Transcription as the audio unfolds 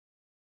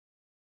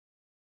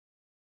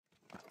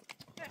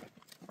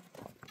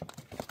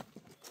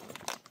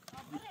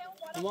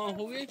ما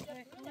خوبی؟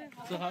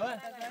 تو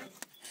خبر؟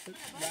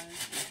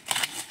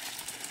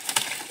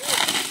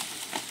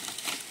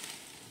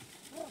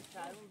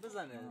 شهرمون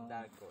بزنه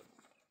در کل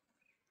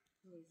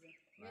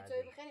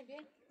میتوی بخیریم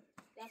بیایی؟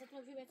 دستتون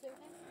رو میتوی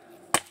بخیریم؟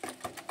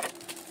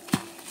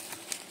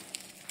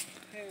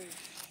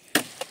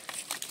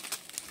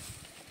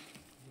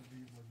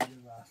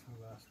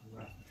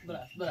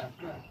 برا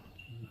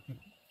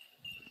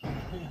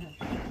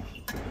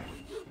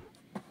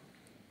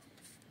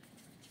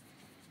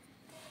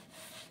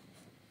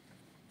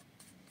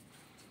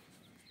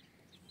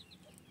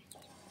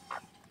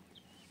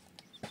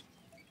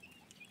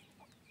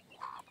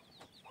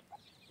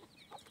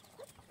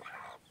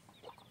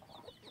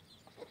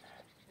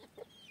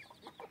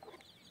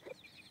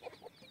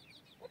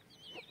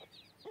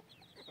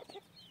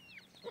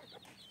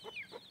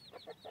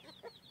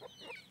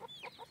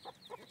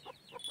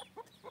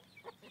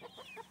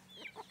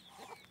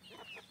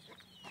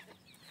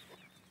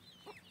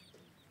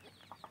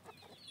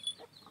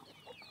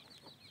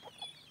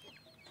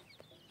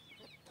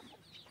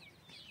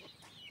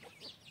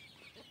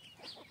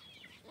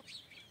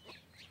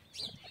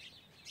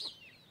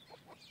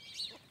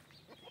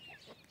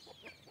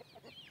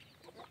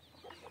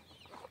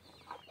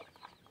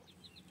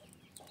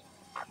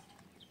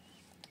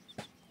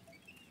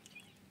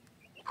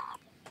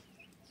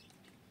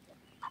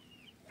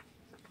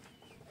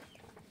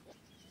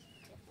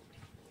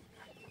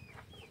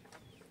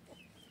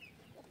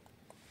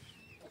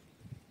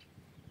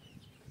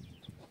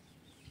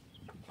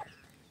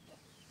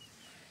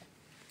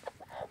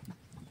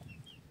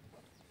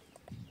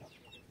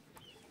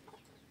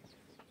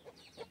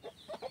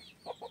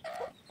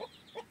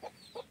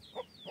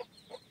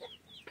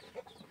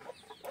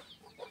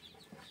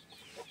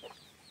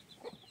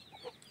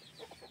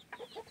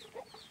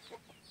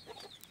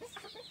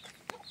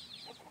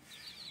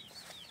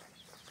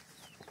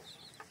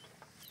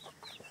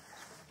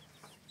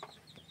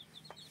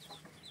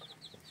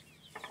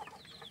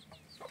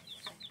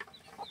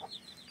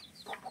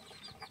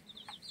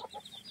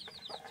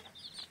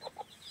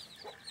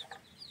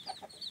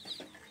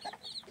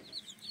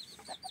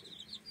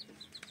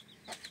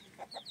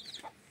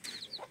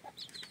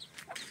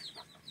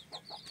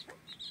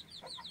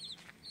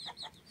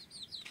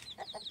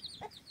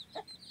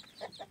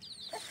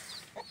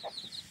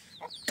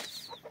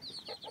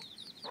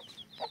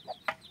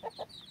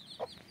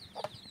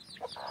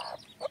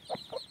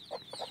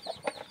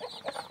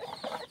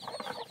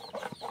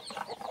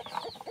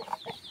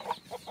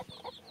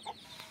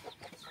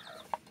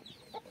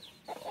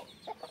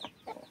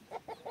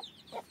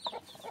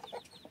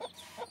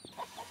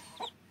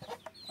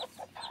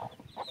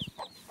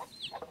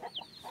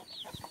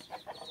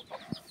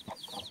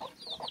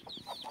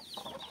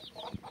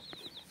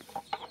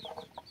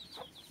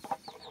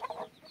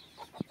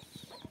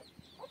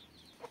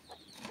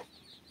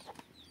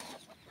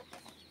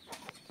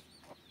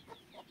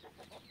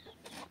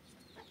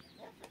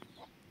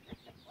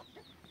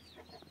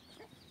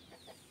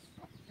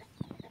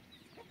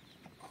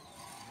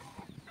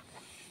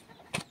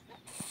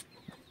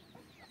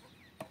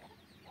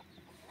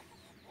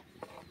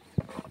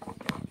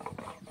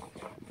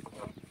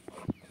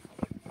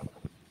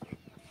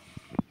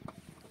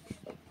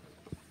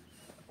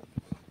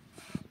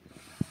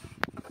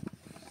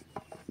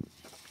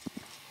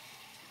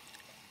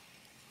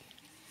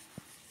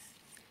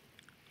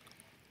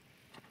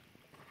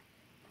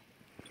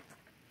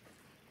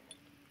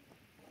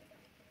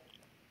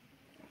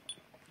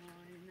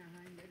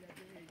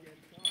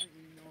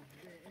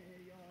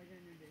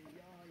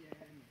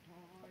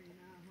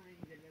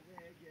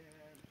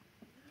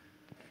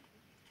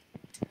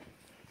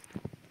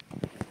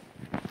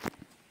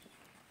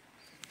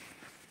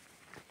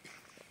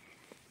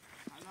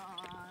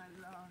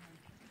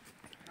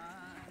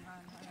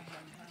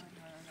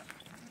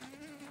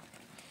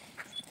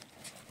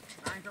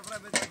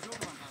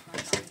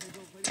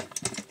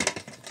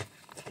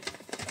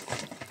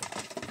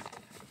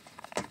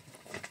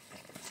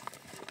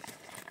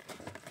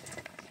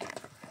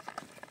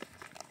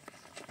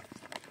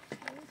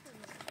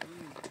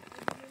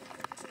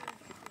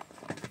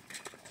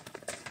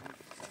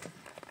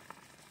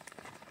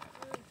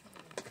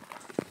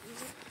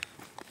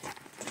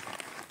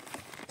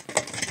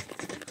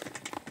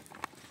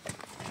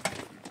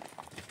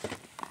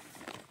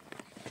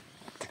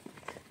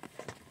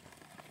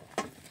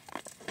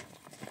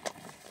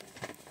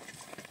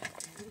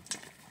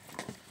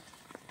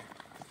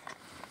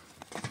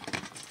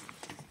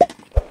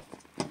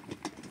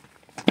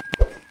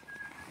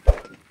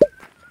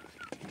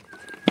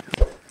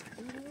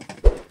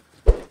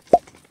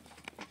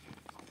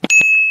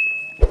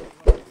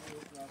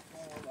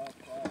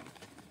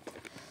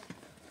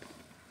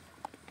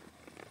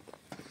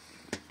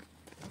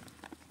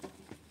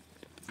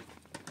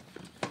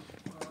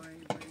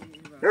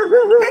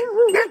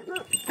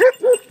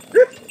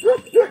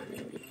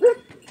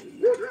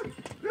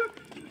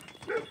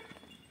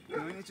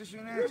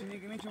چشونه چه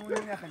میگه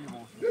میتونی نخلی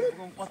موش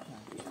بگم قطع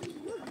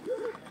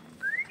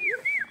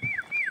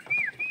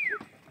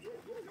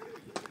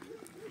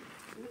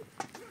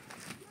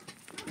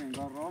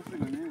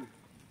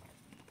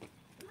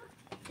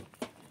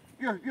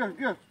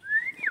gör.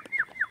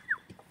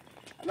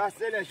 Allah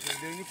seleş ver.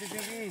 Beni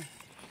çizgi.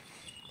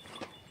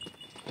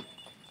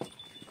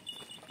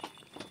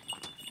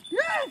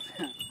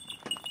 Yes!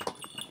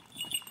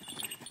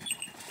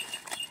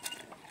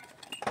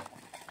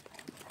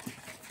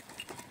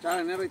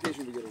 Çağır ne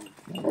bekliyorsun bu görünü?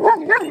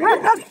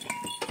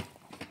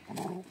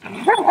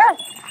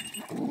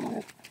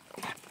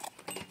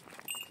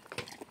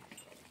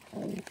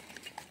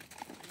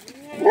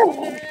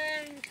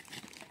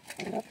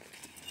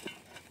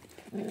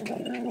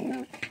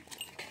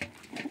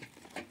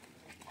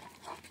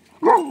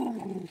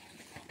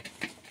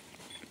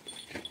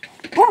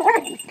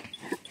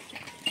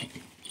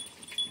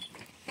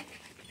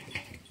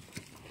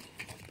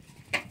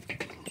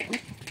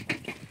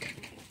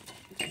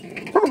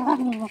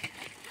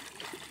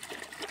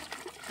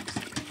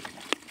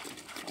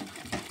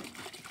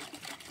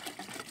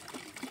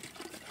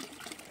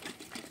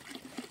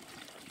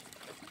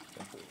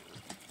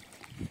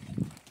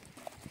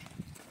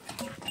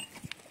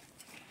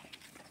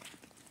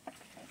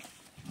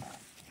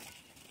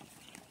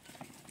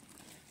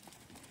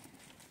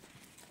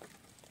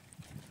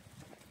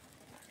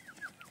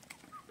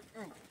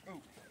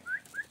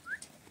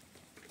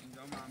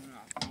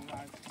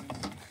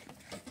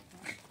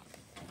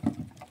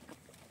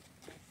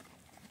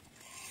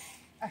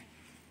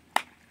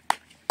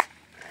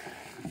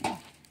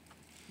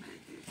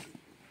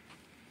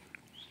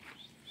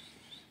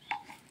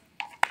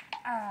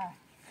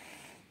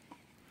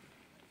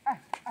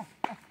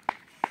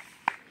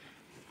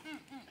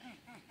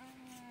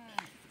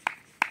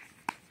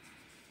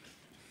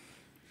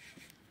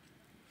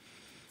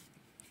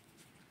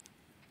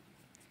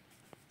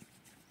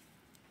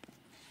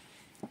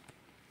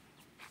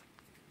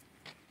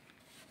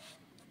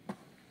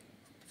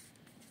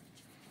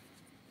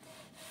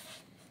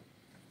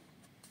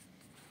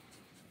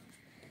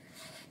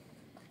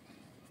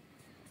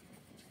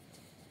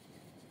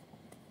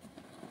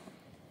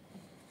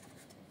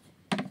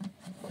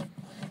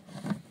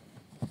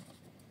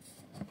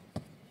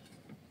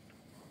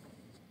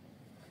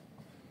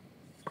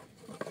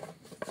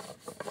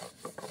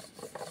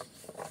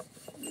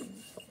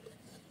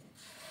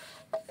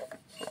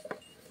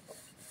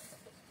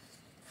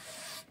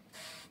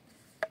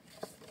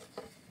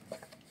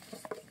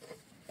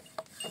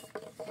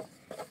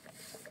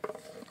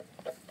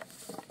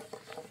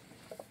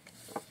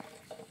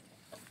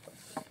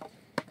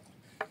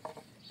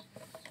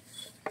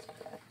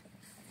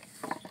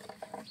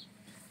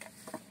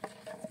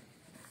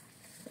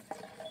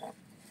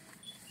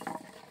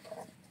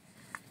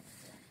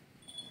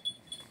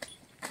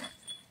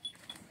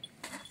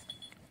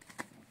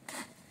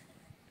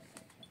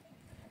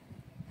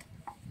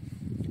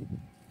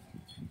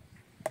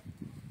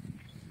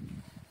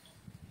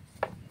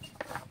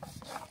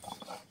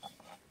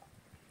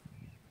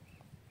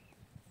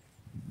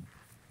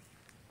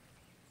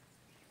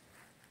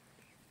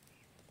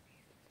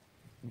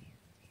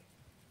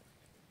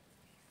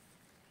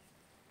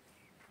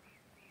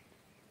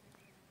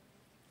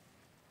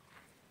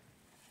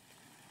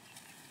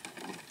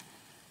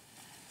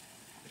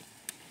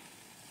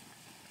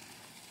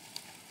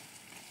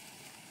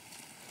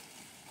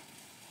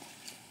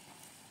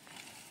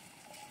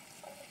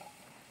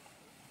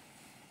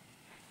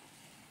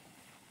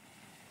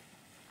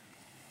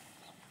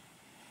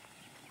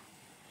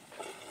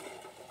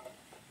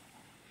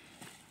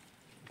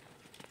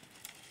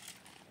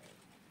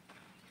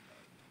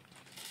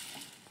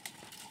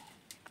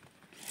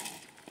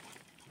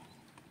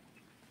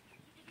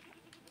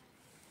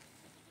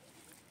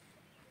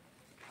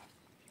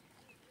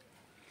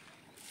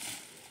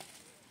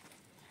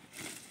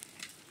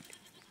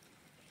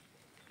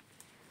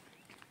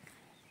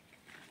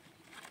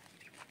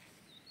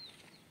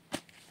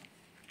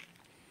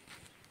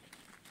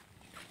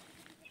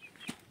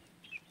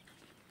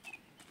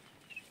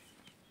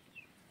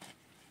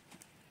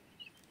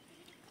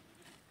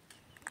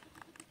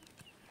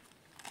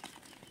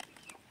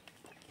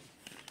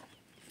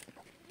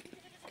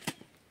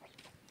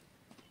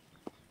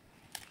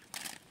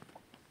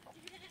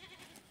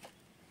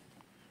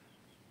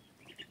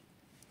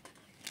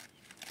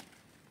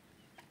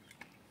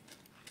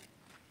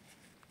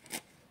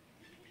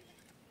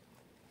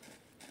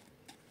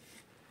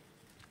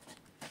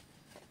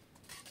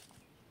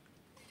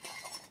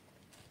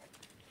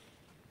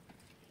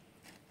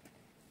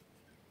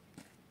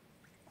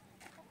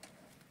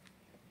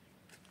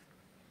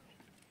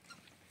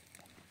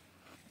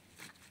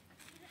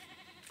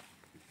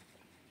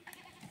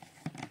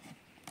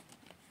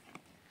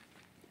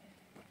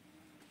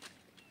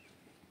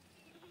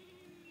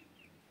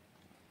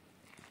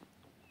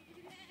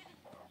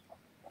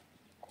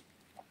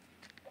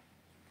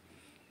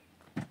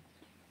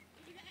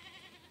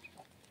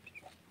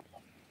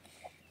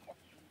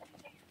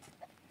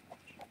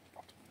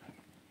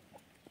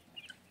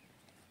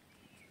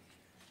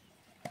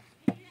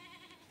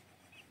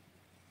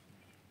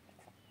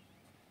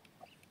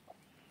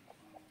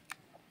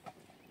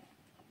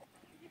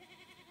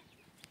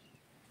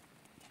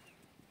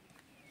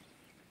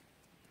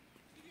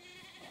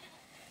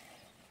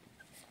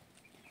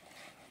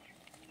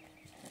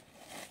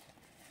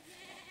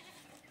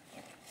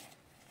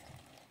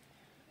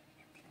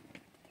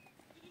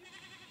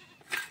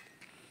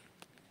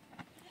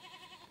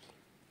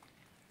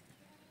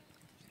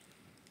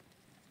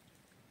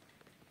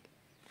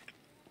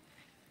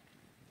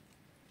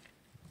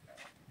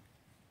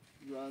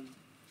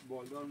 از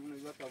بالدار مونه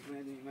بیاد تا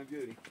کنه دیگه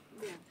بیاری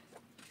بیا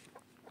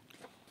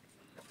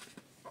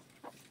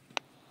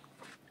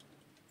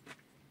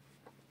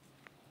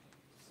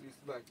سویس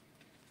بک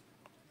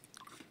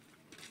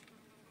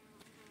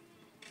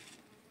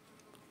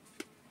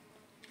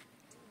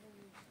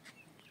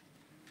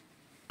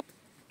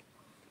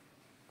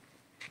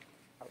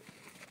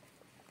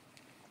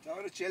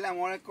چهار چهل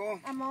امانه کو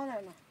امانه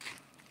نه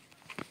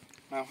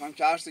من خواهم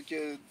چهارسی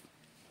که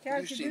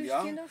دوشتین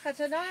یا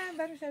خطلا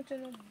برشن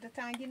چون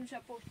تنگی میشه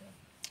پشت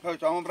های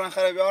تو همون برن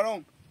خرابی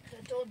آرم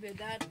خطور به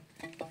درد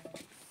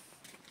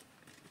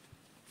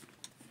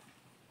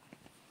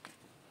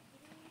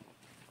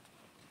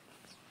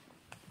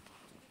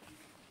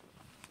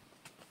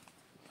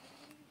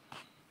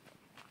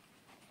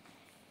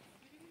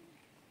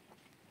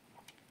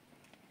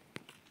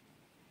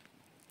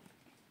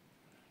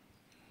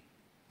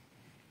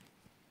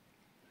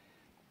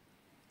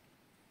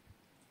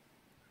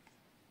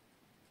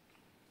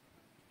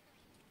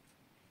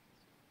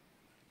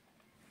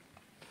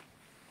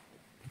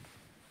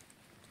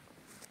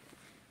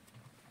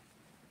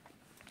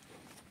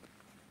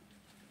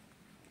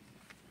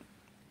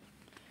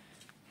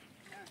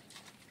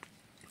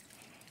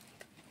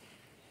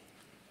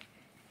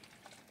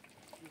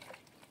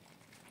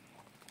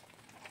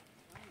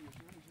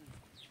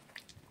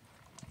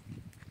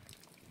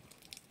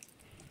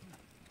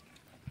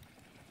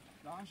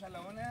دام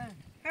شلوانه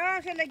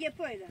ها شلگه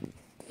پایده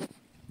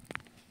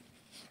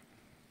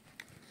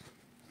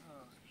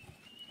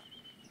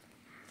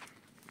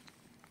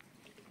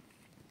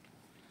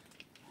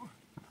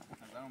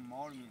نظرم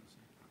مار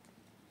میشه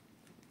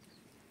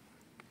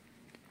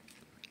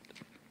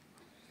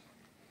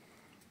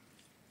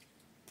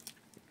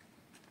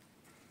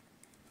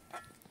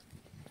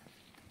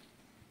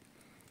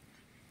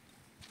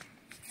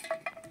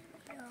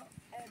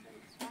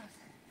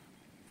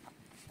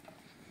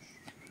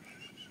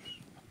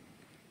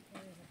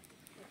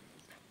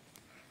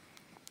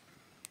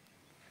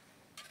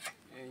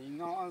ای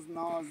ناز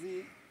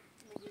نازی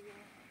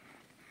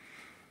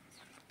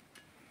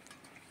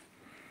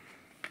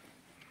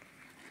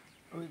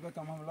اوی با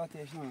تمام لا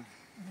تشنه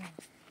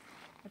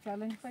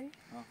چالش پایی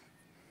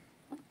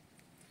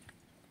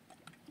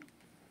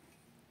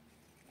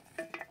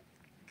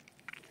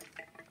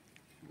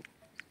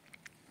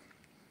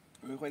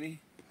اوی خوری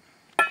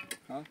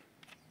ها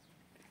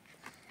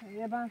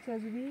یه بان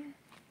سازی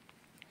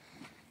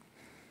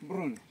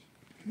برونش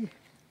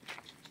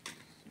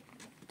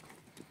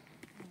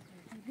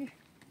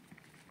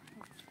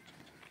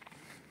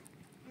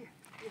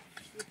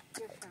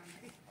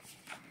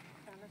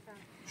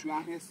شو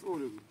هم هست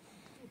اوره بود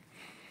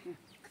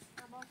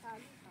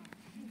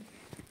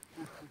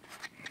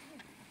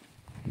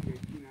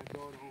یکی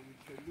ندارم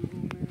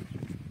کلومه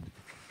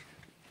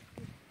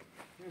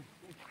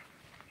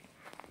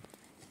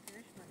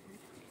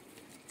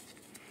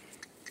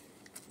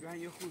بیان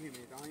یه خوبی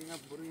میده آن اینا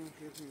برو این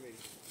خیلی میبری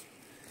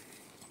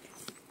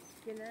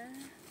که نه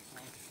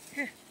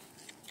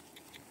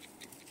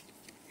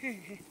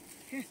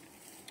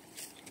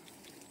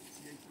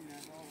یکی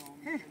ندارم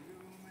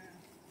کلومه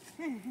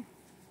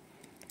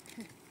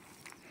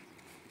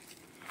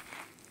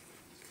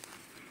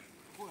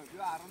خوبه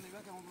بیا عران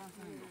نگاه تمام بران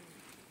سنگو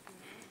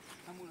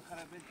همون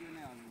خرابت دیو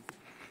نیانیم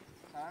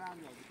خرار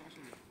هم یادی کاشه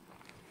بیا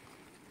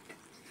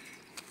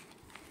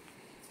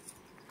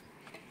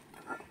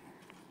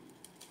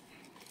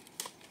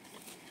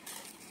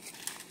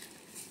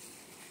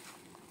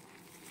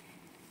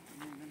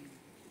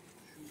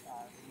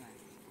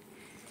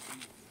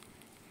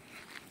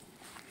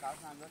کاش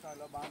هم بیاد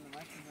حالا با هم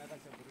نمایش میاد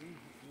که بروی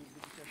دور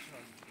بودی که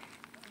شد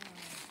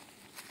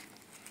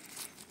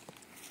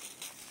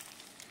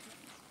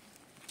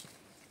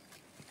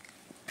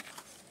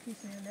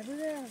کسی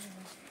نبوده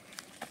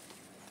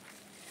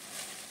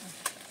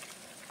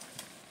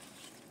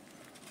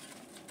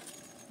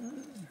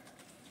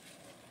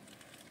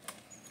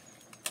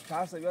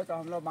کاش بیاد تا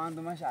حالا با هم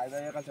نمایش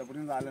عیده یه قصه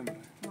برین ظالم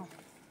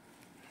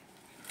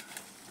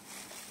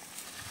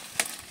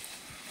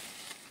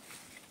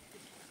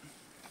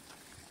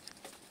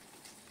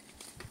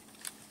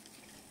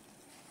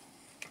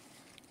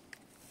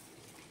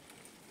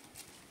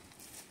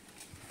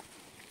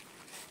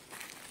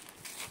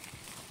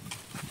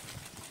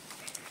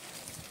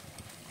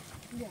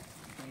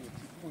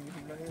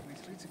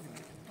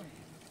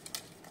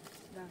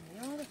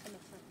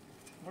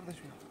برده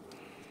شو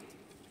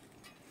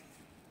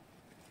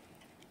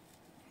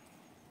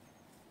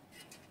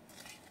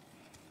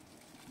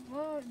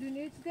ما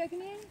دنیای چی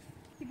تکنین؟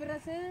 کی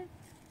برسه؟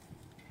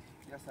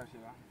 یا سر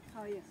شبا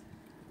ها یس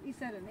ای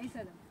سرم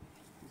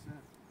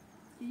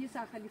یه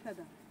سر خلیفه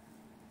دار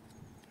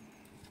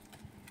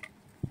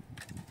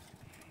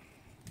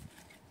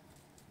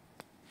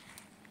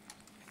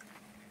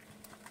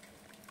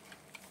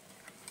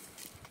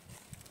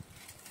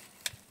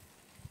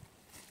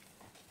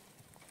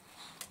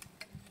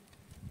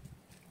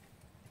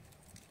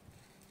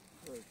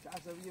چه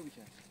عصبیه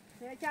بیشه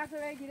چه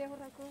عصبیه گیره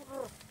برا کو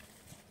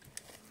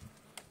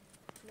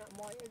نه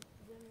مایه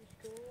زنش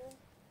کو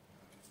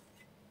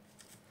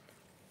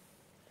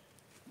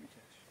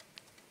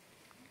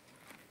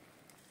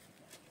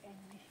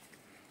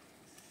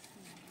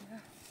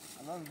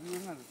حالا زور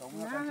نده تا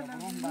اون نه قشنگ حالا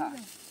بگم می‌دم. بعد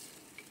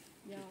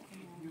یا الله.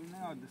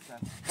 زور نده سر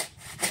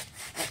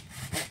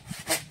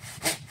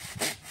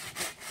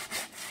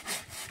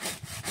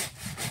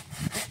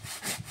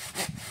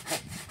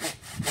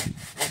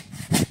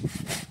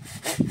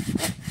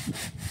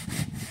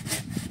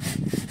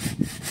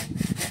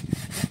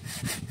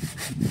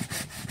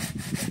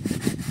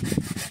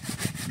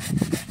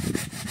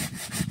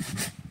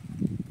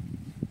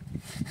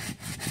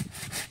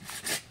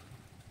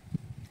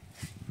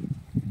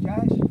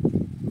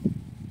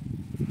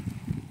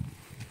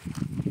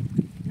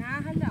نه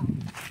هلا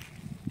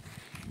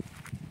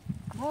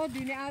هو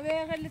ديني أبي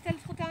غير تلت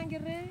ختان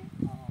قري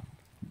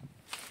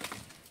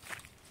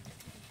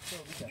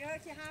يا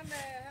كي هم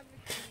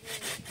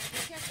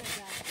كيف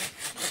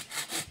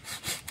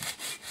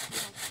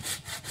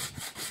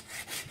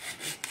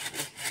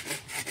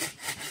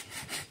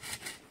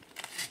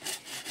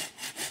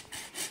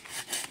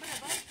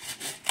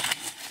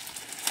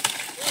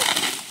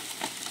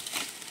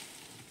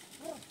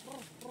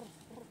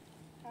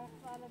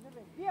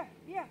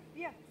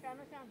بیا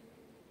شانو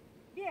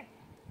بیا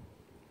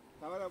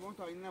طبعا اون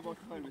تا این نباید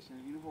خواهی بشن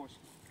اینو خوش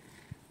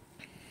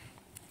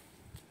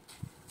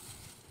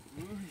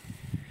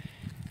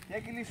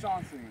یکی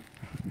شانسی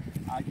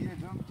اگه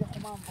جون که خب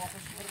من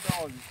باقش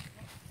برده آلی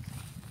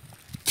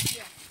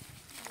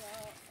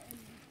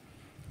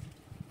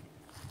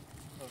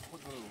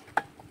خود برو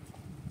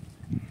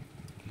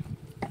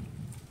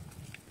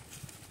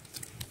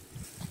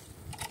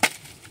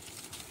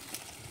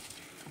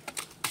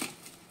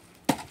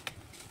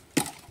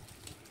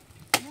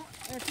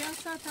احتیاج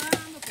ساعت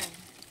هم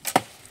بکن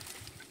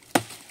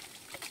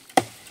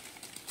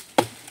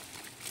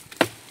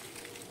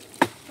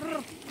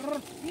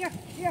بیا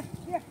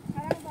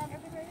قرار باقی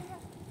ببینیم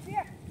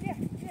بیا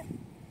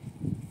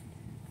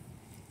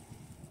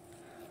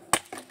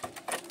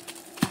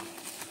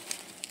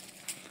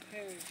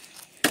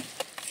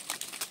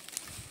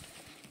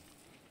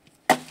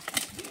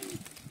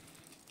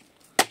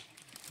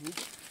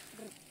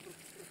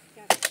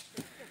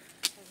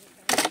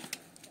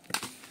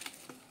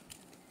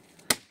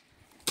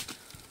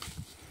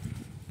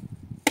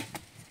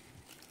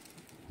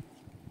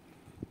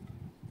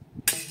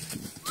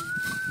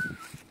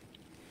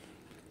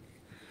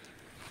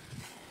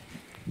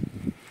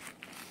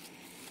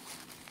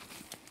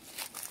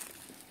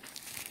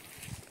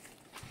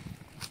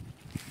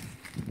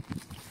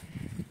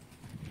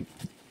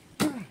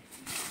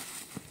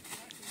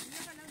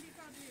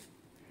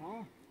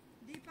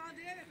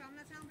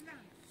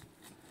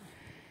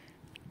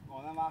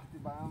آدم وقتی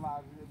برام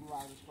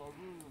ورزشکار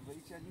بود به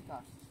هیچ چیز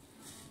می‌ترسه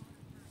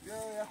بیا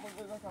یه خود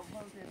بگاه تا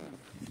بکنم تیرم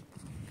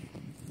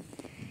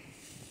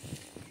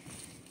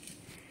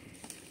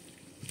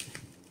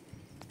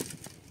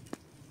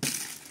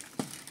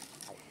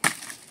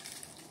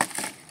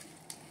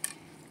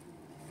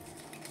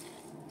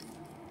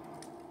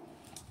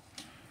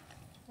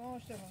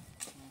باشه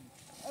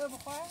با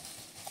بخواه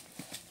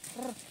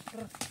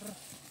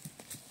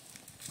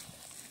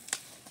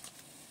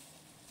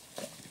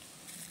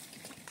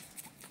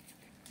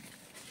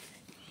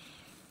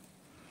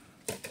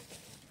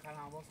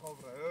خلهم باز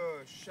خواب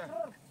را شه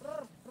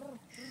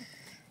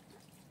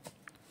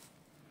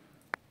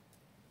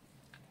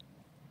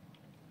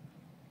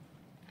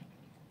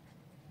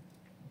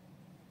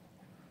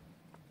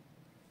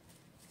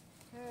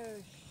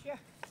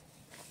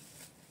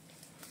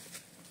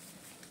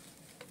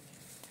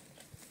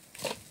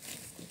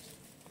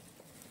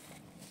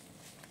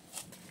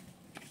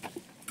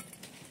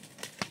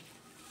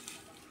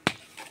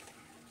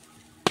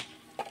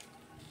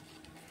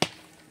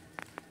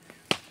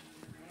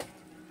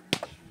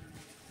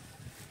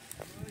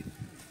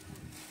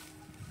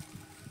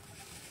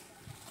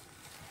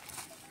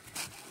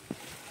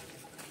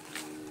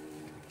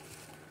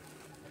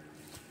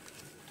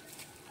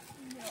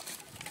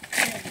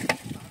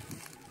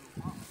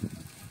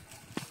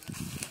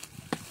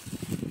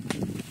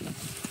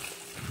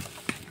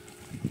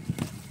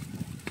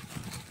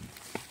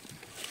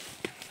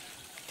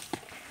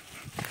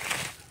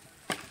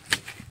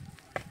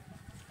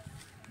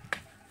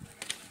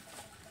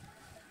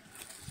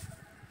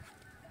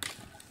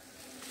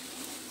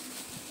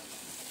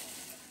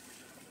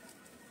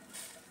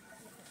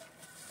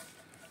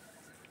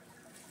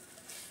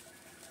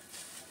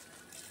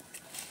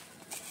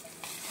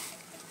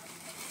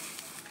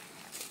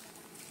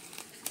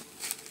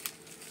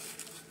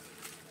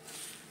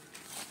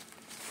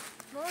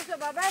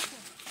مجتبی بس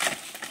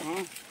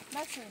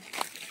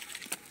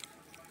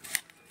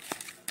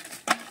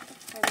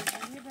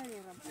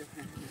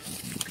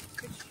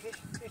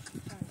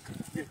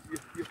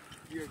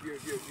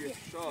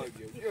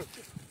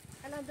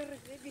الان درج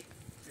بی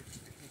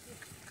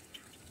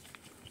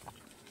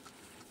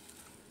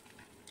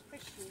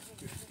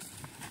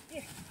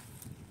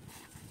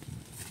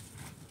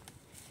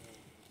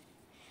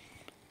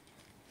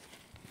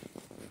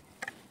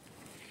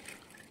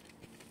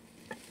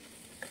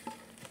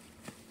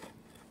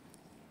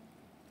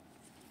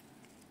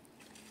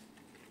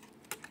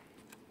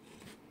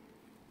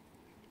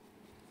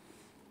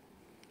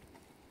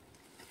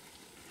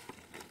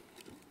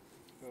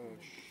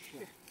Osh.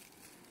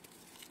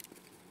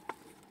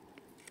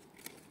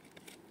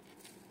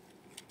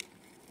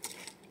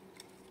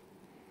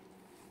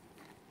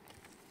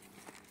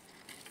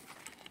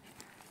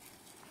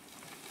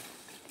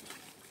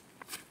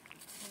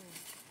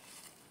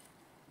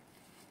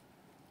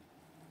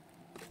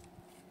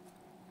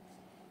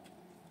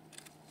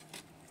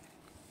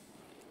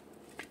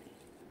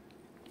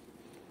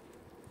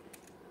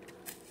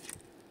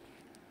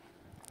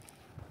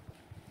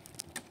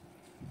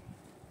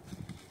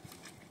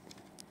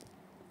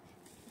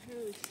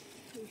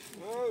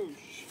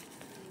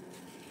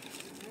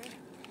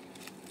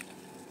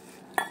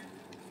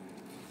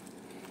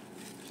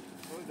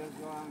 Dat is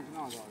wel aan het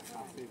knallen.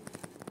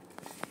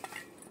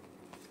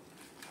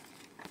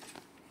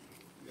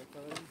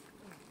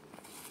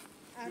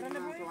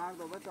 Arana تو هر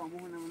دو تا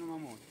مو نمونه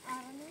مامون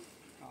Arana.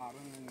 آره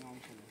نمیام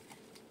کنه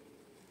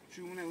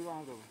چونه او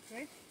هر دو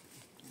Right?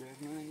 به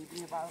من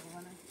نمیتونه فرق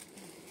کنه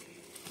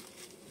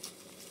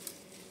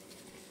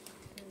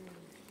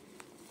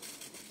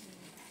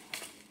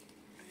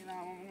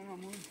اینا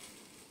مامون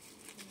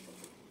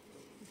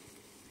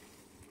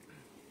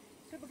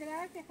So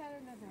begrijp je gaat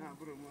er naar نه dan.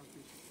 برو ما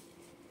پیش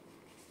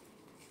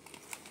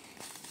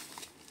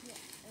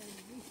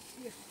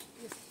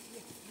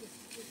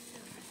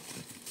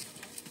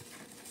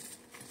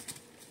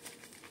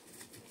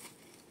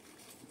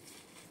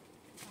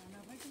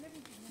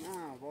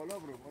نه بالا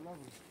برو بالا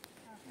برو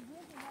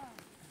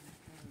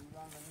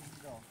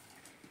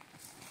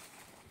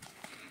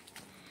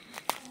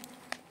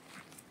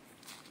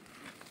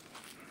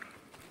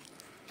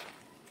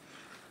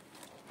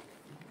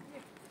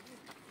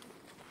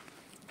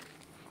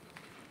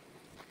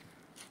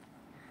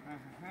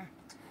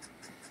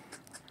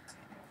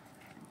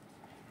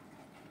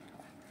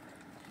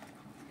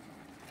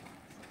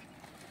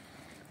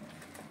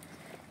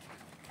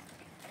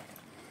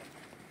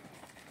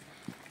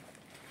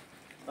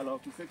حالا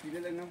پیسه کیله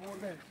لنه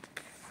برده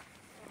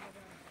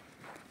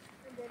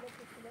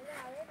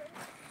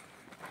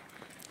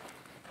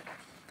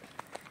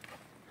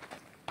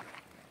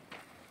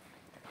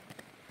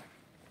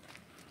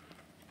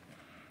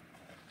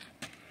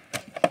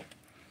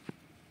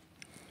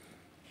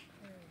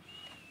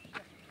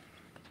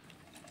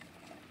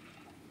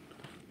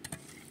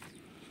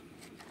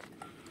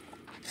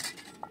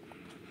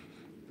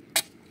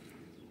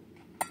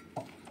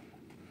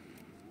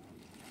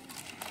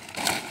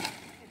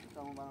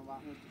Estamos para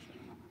abajo.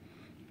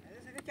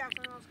 Essa aqui é a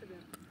nossa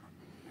cabelo.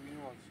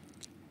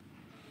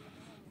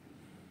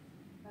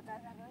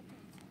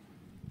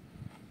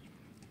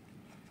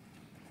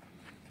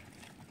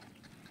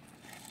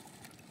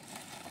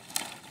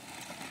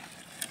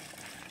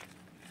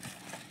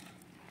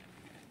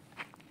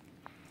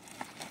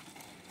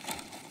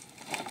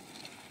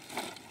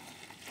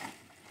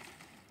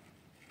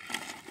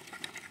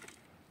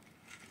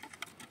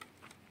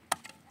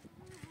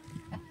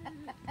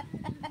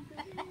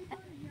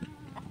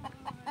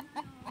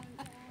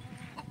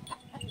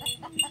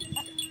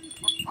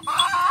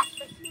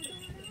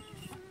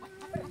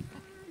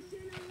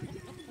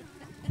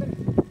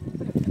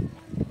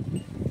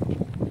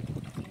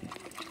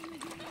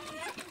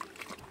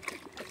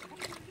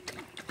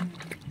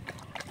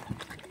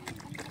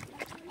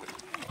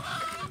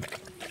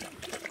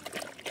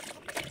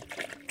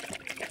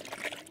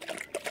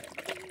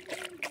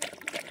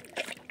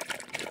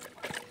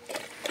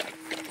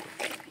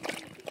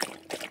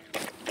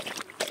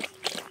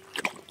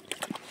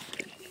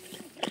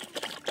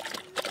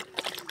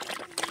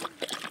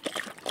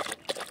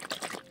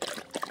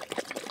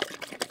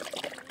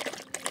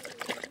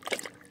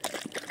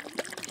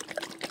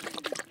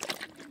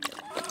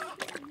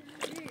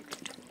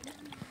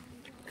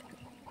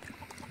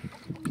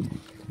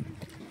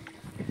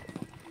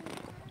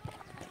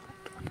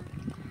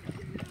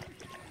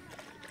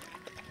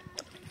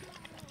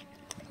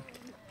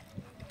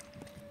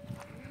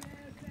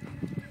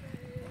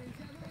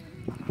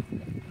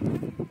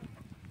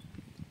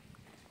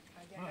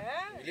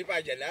 میلی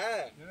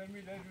عجله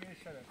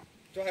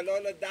تو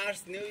حالا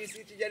درس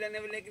نویسی چی جله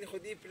نمیلی که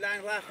خودی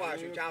پلان راه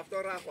خواهش و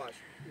چهفتار راه خواهش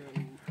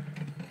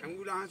هم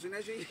گوله هنچه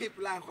نشه یه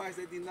پلان خواهش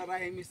دین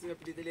راه میستی و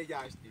پلیت لی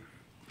جاشتی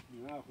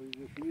نه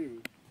خودی دفنی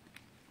بود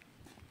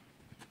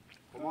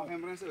خب ما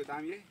فهم رنسه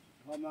بودم یه؟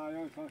 ها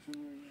معیان کانشون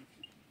بود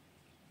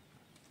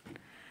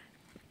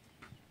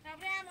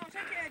نبره هماشا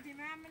کردیم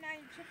هم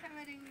ناییم چه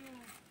خبری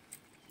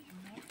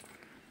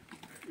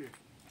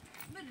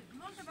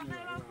منطقه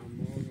بخیر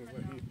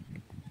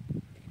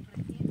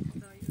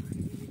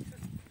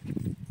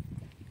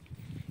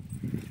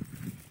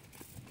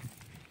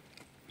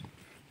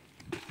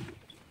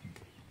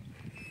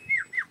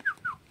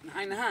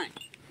نهای نهای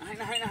نهای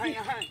نهای نهای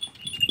نهای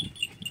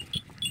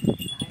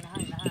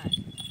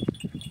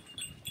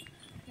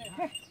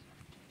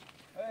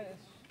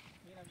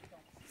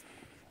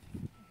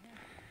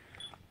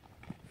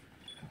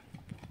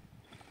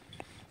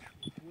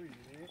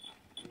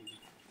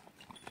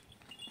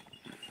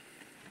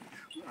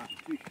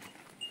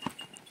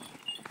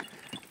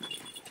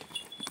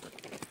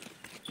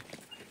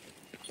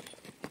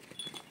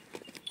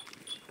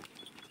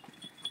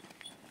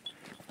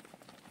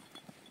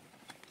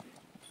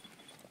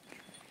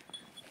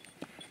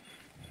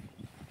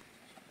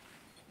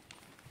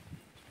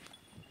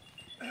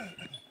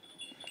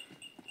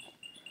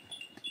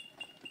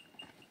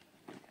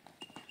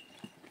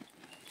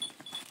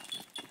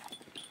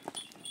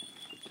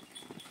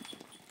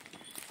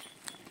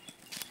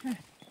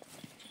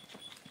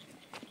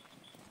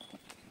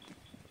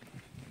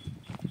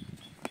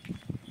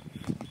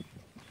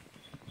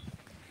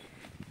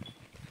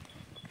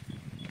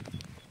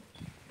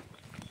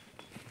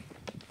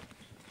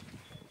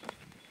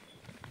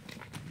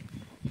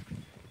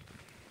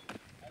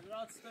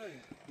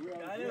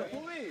يعني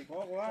خوبی؟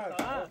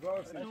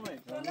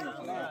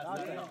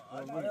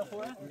 حالا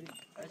خوبی؟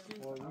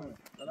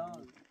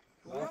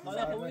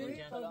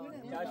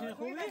 جشن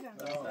خوبی؟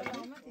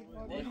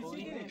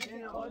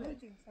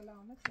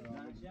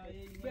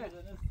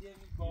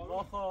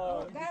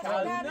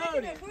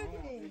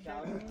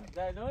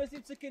 در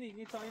نویسیم سکنی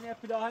نیت تا این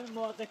پلاه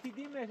موقتی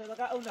دیمه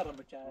تا اون نرم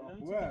بچرد.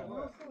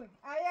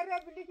 آیا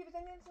ربلی که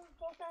بزنیم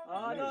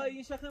نه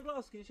این شکل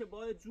راست کنیشه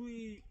باید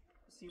جوی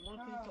سیمان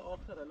کنی تا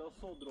آخر الا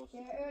صد درست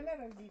نه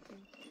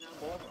ربلیشیم اینم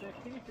باید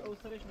سکنی که او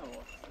سرش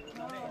نباش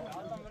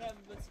حالا مره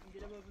بس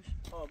گیره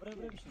بابش بره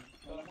بشین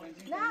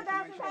نه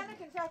در تو هنه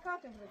که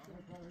شکاتم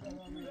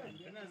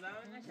بشین نه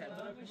زمان نشد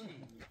بره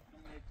بشین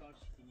کار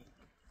شکنی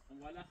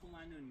والا خو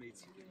منون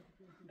میتی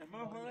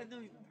ما حالا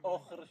نمی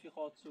آخرشی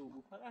خواد سو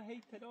بود فقط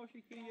هی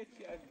تلاشی که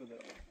یکی از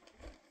بداره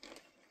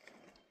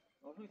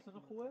آخه سنو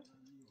خوبه؟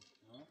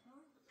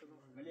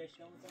 ولی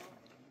اشیام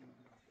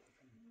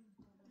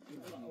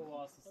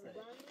واسطه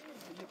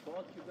یه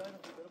باد که داره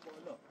خود داره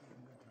بالا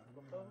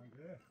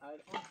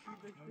الان چی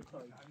بهش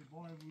بخوایی؟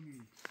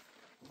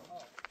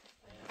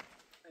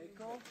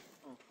 ایکا؟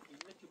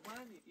 اینه که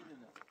بانی اینه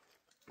نه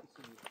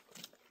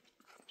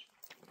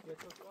یه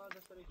تو تو آده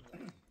سرش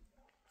نه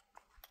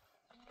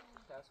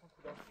ترسون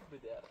کدام خوب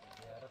بده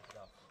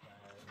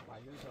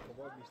معلومش آقا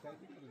باید بیشتر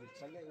که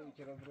چله این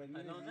که را برنی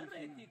الان نه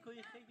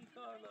ایکوی خیلی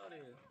کار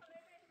داره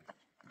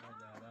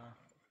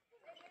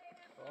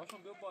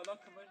آشون بیا بالا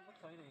کمرش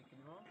بخواین این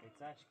کلمه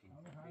اتاشکی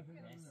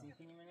نسی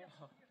کنی منی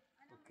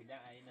وکلا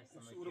عین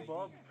سمک صور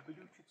باب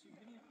بدون چی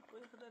بینی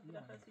باید خدا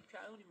بالاخره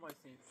کعونی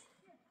مایسین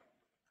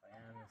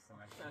عین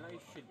سمک الان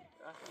شل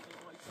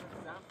اخی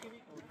مایسین زام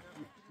کنی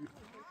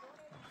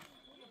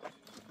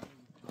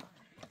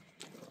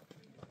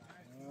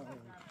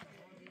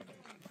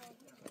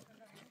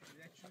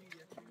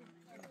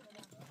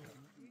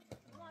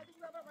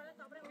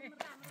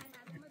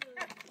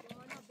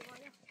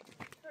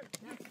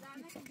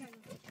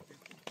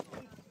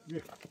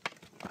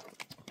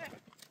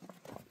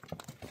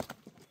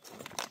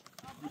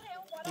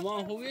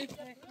ما خوبی؟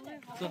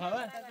 تو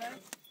خبر؟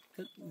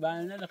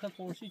 بنده لخت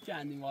خورشی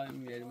چندی ماه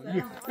میگیریم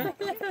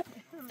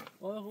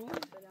آه خوبی؟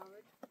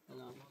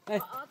 سلام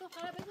تو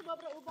خراب بس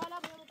بابا او بالا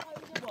برو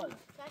پایین بالا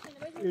ساکن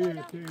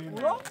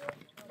بالا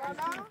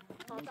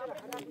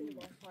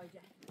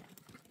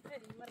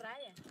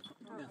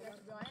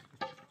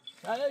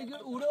حالا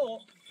دیگه اورو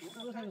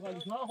خیلی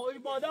خالیش ما خوی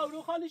بادا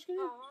اورو خالیش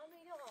کنیم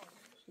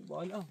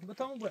بالا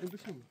بتامون بریم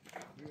بشیم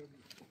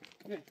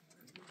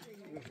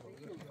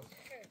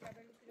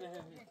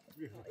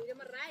اینو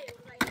مرای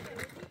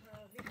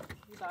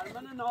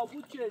سرمن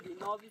نابود کردی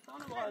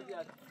نابیسان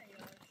وضعیت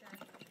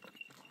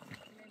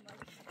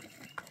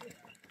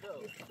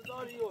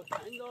داری و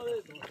تنگ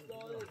داره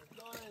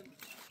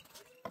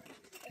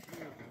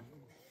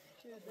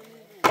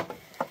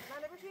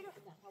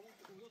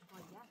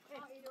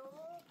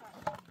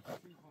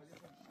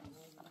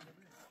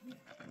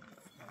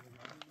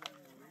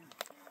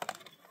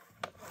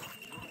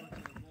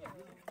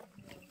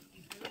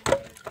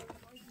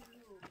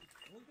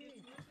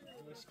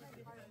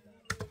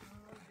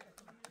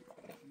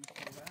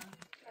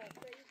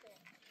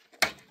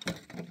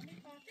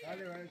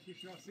بله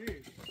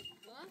شناسی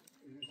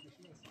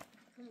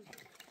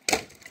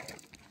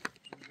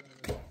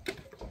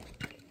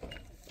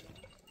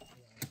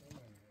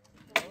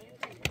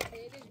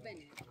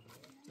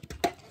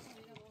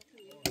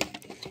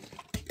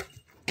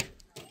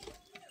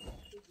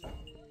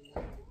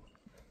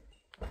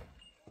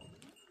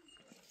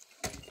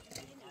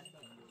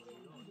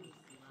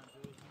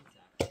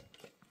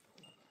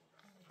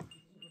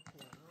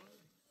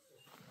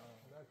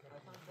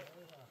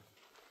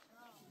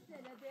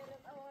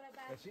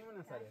چی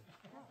من سره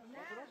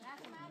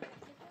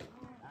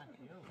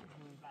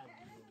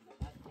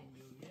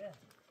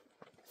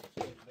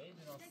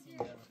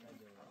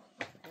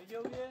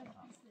کجاییه؟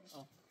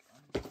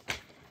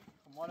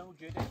 مال اون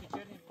جده که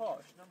چردی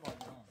پاش نه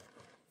مال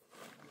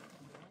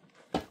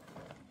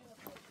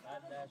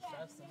بعد در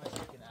شخص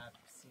مشکل اپ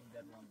سیم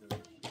در مانده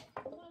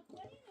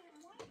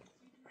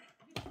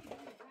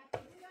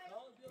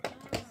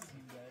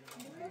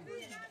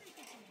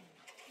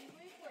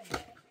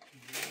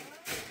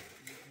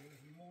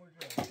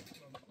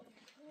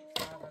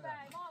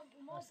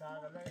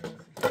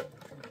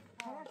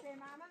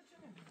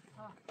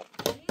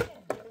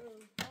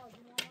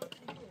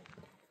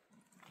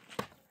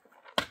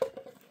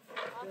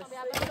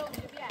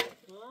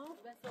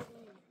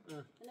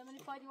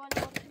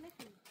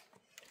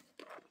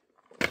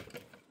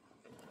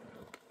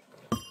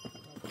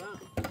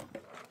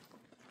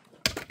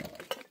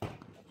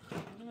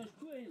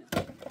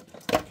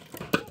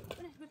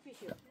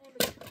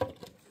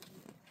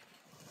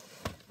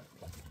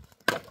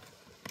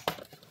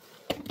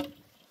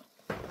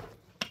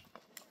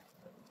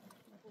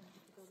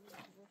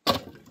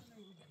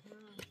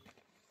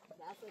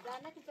در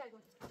نکن چای گل.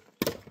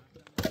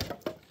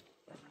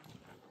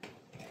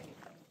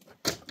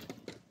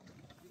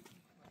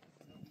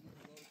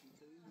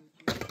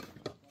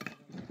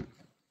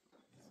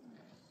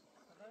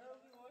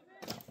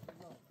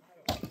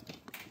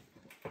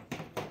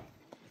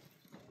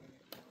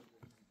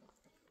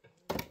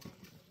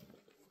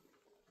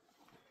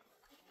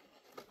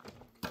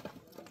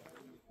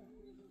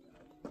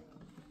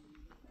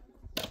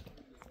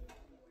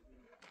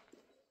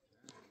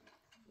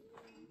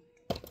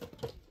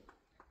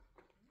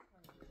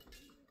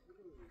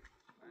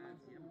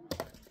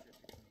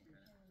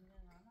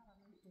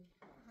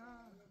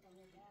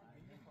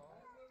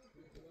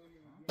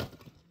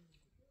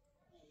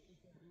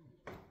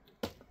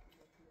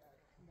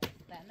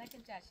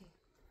 لكن جاشي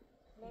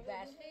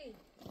باشي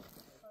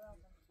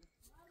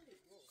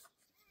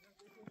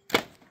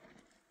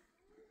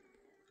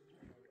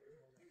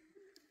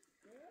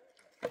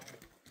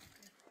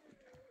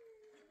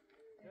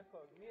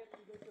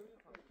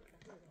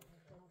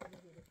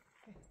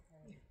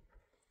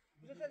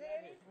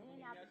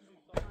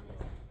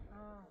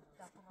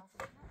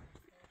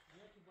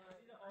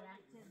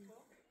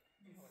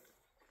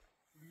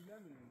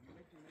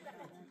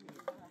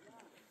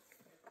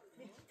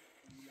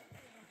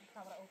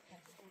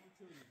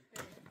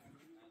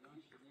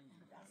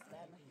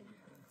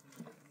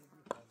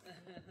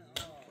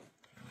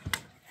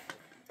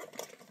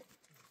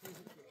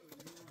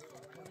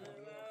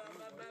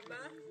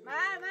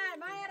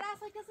ما يا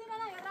راسك سينا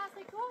يا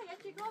راسك هو يا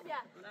تشيكو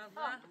بيا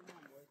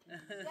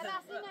يا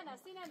راسينا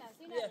سينا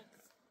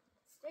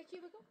يا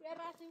تشيكو يا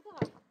راسك هو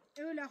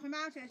ولا خو ما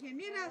عرفش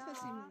مين راس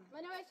سينا ما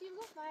انا واشي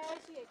يقول ما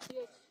ياشي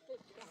يا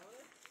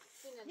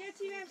يا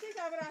تشي ما مشيت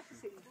ابو راس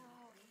سينا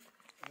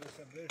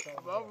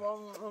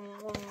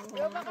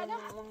يو بقنا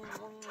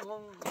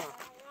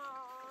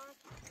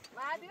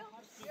ما بيو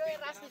يو يا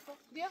راسك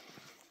بيو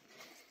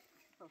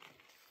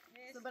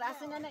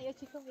براسنا انا يا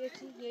تشيكو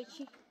يا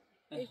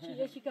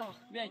تشيكو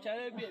بیا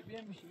چاره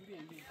بیا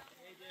میشیم بیا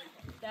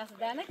دست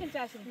در نکن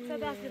چاشم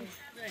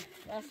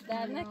دست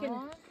در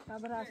نکن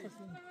ابو راس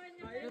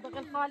سينا يو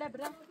بقى خاله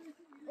برا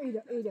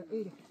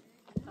ايده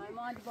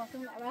ما عندي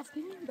باطن عباس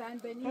كني بان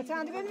بني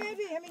هتعند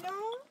بني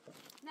همينو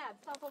نعم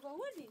سوف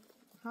بودي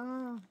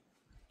ها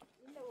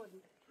إلا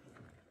ودي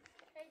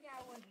هيجا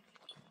ودي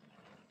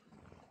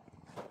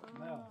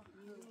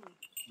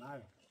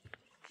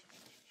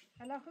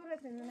هلا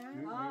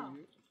خورتنا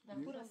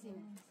دخول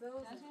سينا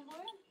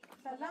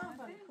سلام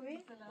خوي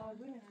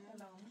قربونك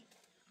سلام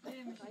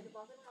عندي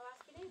باطن عباس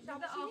كني ده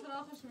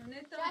آخرش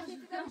نه شاشي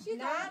تمشي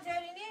لا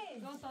جاريني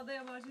دو ساده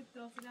یا باشید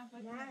توصیلم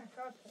فکر لا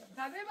كاف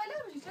تبه بالا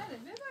بشی چله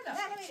بی بالا لا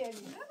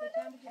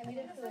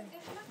همين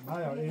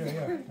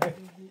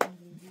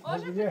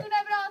آشو میتونه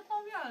برات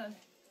خام بیاد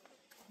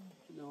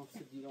نه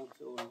سدیران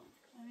سوال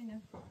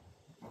همینه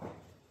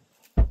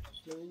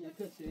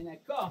چه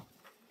کا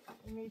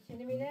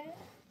ميشني ميله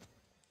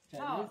چه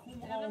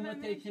خوب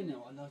آماده کنه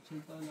والا چه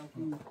بالا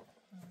کن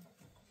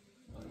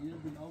یه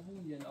دل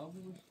آبون یه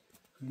آبون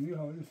خیلی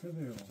حالی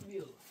سبیه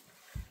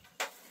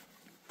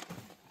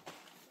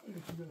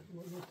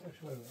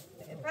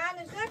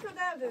فعلا شكله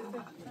ده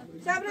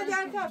صبر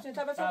دار كاش انت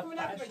بس تكون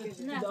اكبر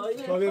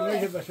طالب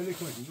میشه بسیاری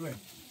کنید دوی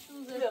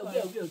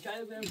بیا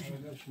چای بریم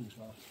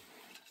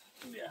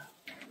بیا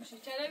بشی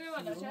چله بی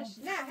بالا چش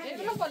لا هي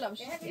اینو بالا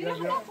بشی اینو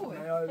خدا خوبه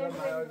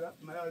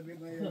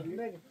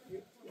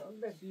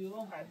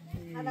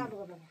انا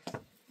بقول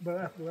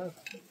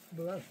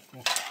بلاش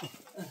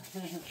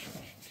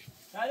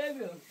چای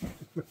بیا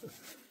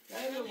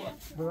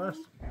بلاش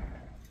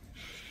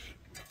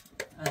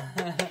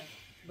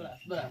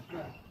برا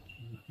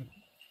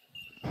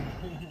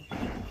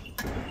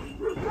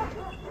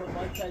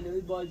باید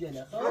چای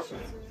باجنه خوش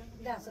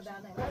لا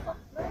صدقني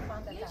ما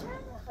عندك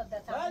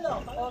خدتها هلا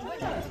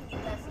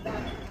لا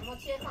صدقني مو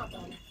شيء خاطر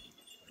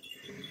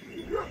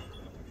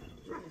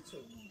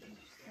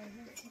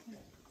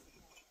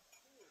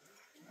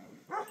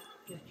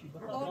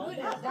قول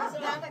لا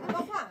صدقني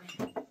ما فاهم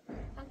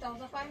انت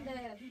وظفان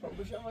ده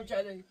بشم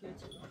چای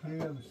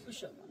خیلی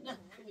بشم نه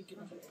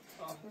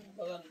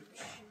بغل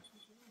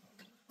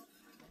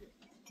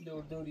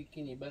دوری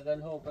کنی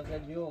بغل ها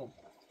بغل یوم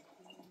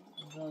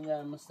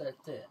دنیا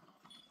مستطع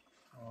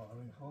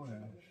این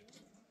خونه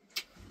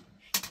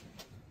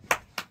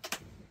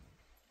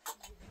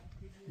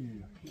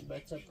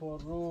بچه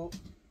پر رو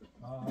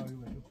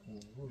این بچه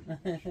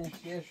پر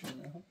چیه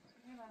شونه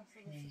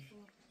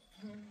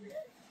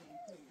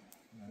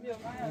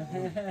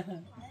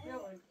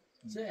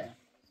چه؟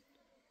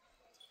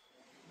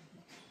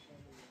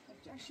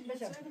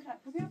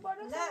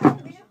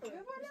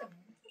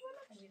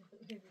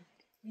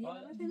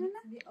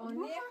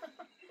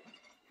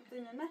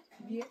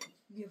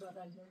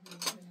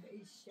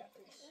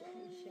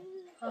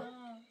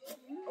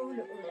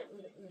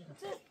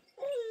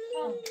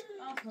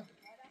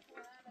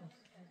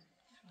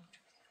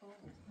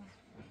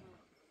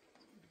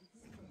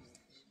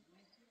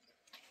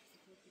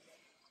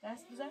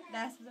 دست بزن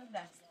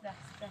دست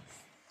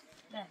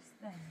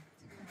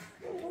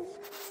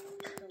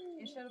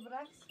اشار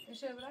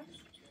برعکس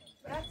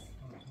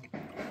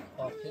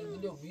خاطر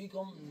بودو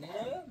بیگم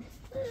نه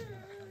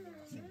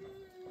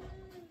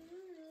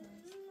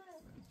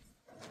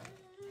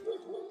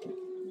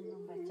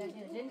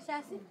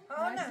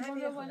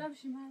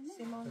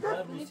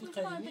در روسی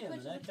قدیمی هم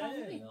نه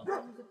ترکی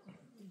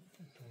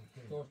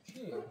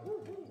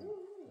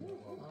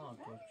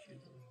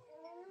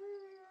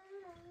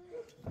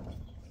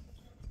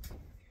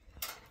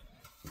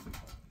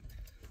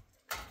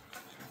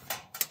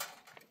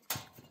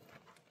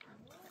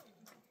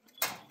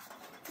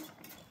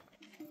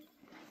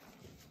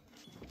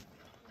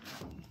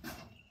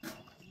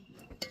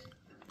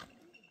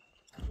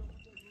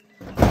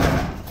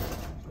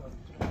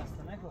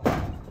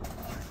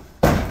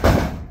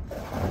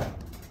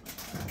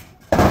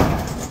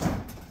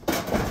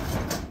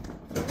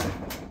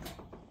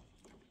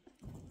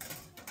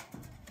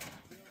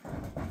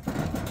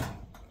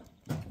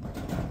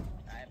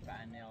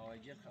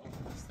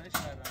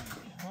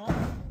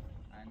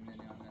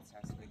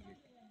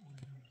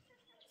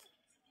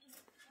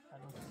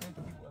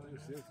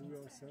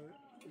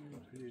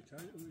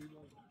ترکی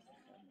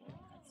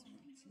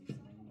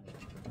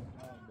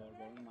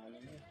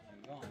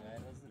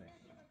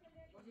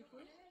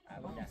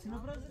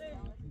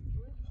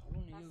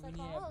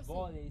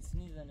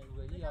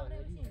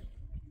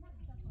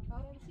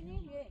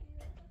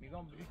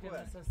میگم بریت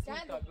مثل سین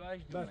تا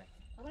باش دومه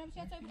اونم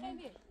میشه تو بخوای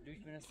بیر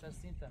دوش مثل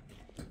سین تا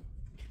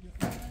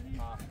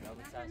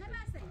لابو ساس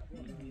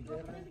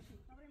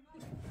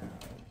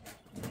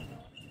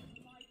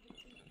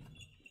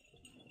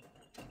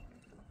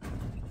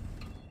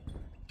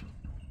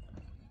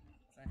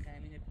سن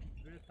خیمین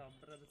پیت بره تا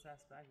بره به ساس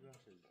باش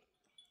باشه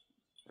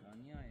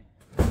دانیای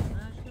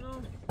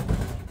نشکنم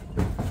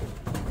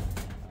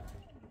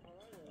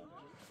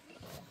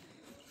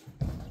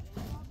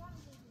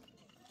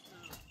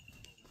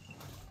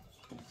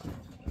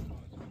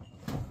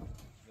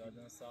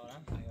یادم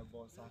سارم اگر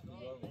با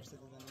سختگار برسه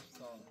بزنش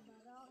سارم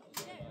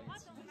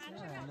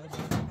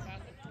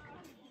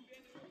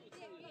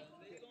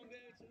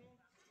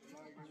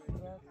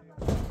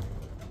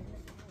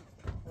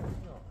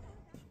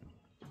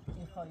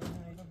این خواهی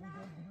نیده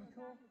بوده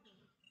بلوچو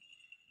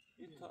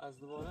این تا از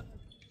دوباره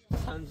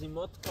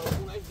تنظیمات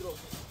کارخونهش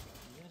درست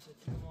میگه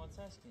شکل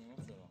ماته هست کنیم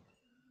مثلا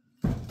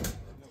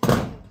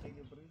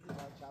خیلی بریدی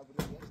باید چابری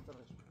هست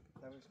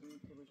ترش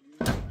بید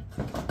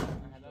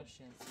هلا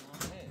شنسیان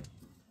هست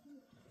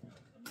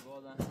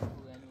بعدن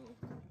سکو یعنی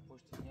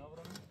پشت نیاب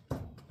رو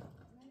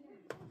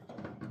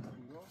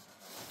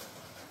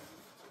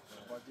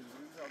با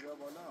جلویز آبیا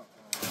بالا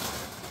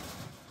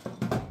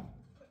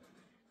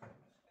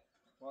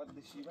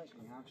باید شیبش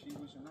کنی هم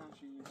شیبش نه هم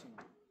شیبش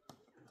نه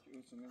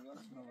شیبش نمیاد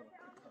نبرا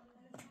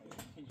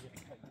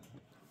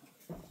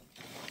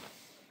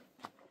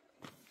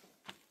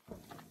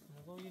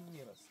نگاه این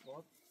میرس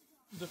باید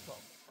دو تا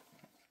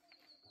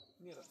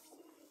میرس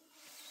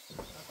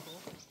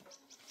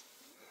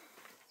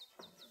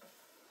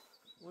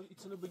ولی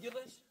ایتونو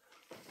بگیرش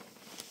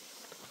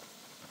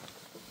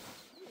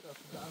میرس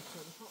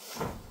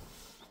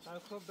در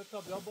کار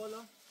بتا بیا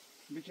بالا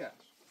بکش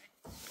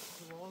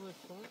روانش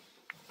کن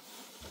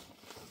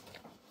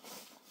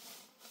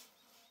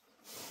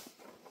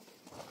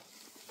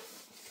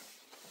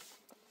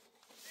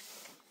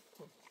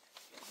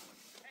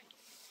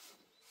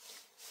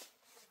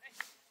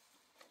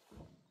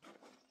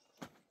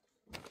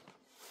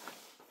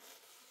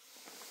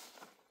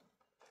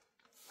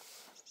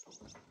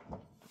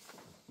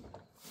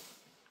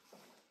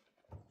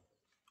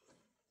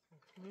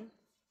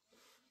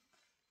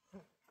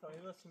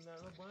Şimdi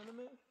nerede bu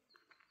anime?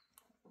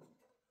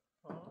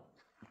 Ha?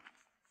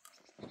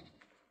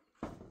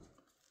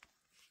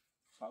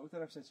 او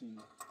طرف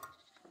چینی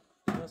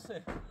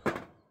درسته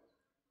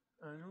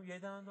اینو یه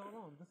دانه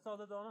دارن دو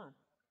ساده دارن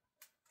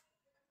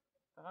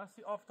فقط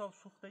سی آفتاب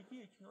سوختگی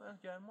یک نوع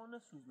جرمان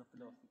نسوزنه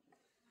پلاستیکی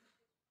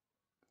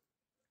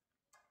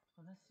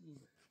اونه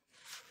سیزه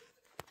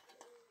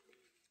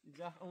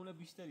اینجا اونه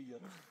بیشتری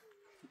داره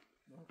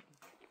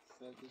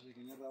سرت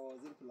شکنی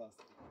روازیر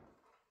پلاستیک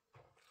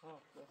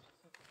ها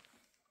باشه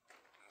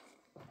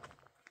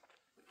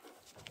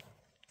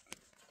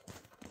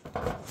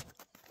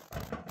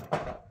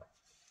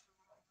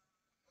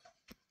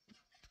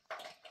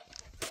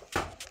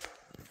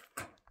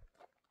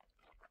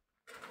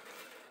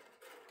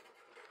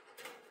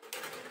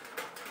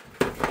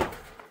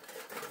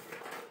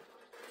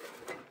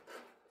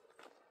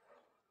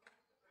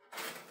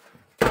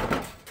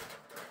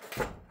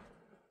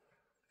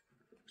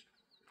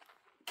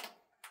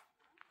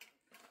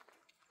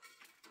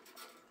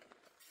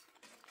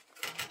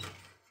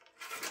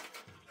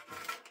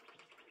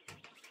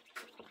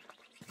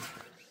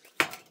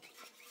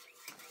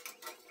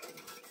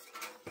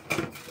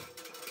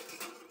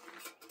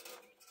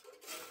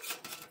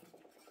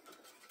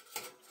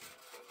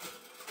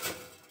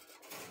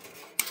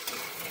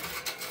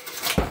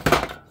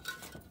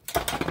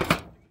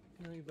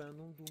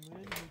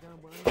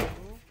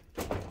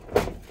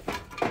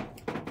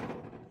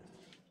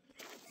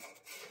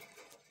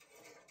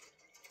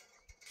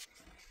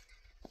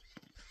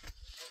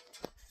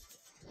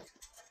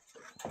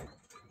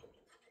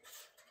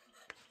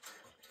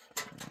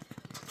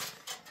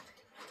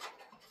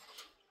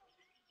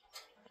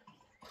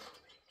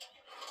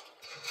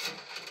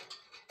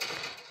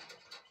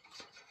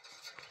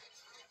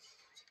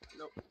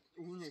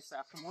اون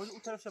سخت ما اون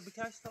طرف شب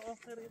بکش تا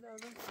آخر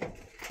لازم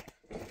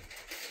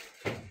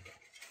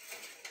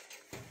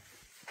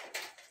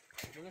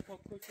من فکر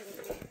کنم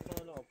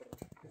حالا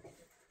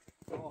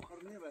آبرا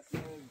آخر نه بس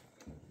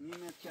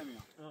نیمت کمی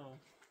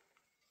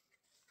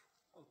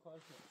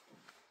کارش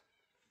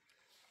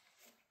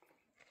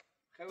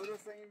خیلی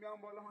درست این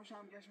بیام بالا ها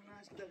شام گشت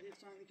نه دقیق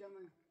چندی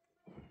کمه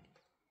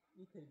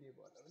این تیبی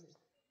بالا ولی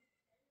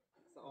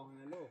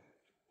ساهنلو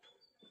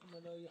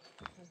ملای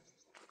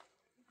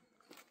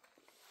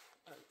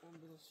الان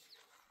درست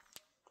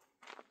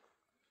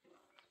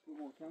تو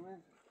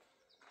محکمه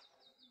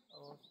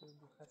آسه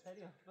دو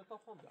خطری هست به تا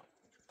خون بیام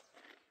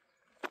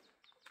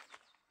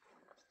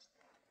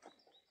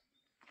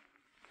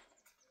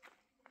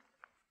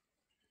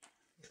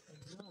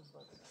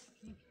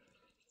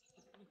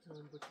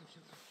میتونم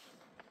بکشم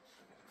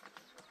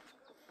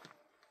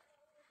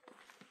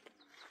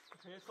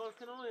یه کار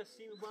کنم یا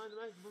سیم باند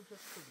مجد بون کسی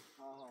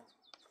کنی آها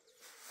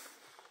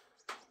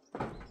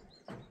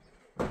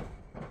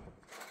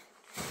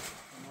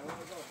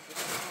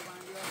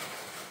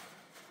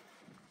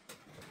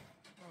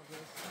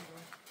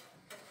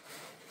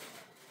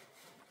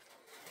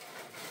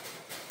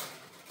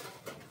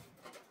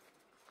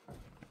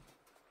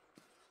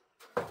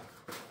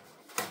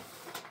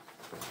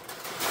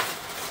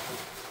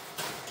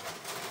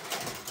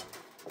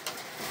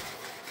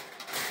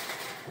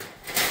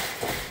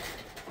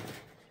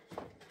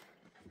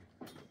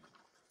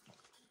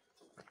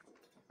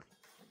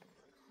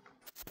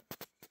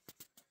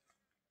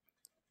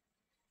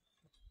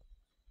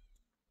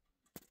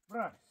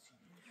برای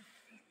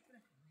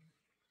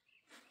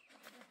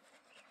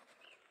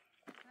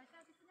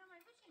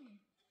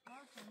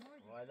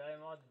والله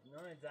ما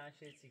نمی زن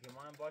شیطی که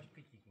ما هم باش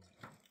پیکی کنیم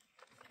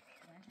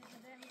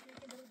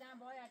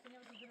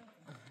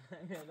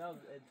نه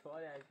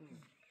اتفاقی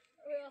هستیم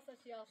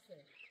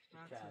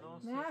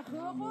نه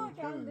خوب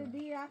چند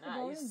دی رفت نه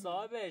این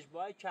صاحبش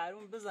باید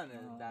کرون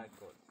بزنه در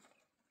کل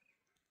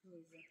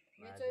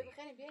میتوی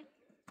بخیریم بیایی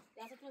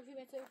دستتون رو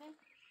میتوی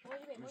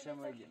بخیریم میشه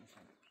مایگه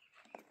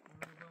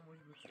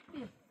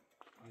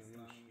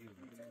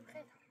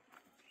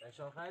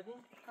بشا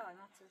خردیم؟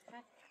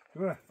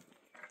 برای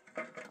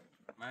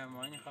من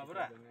ماینی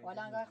خبره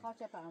والا انگاه خواه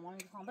چه پرم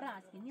ماینی خبره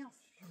هست که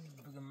نیاز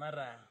بگم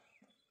مره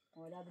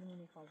والا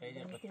برمونی خبره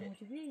خیلی قطعه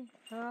موجبی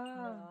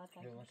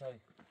مشاوی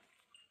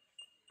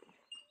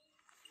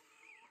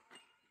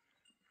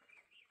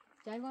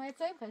جنگ باید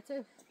توی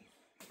بخیر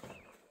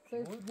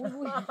توی بو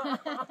بو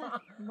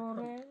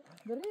باره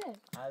بره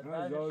از نه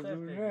بعدش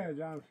زازونه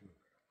جمع شد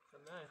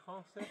نه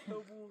خواهم سفت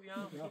بو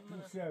یا یا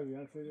خوب سوی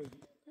یا سوی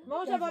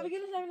مجتبی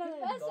بگیر زمین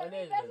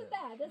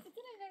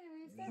دستتون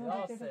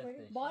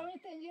بارون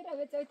تنجیره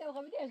به توی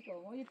تبخه بیدیش کن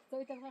ما یه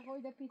توی تبخه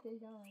خوی ده پیته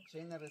چه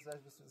این نرسوش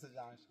بسوس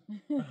جمع شد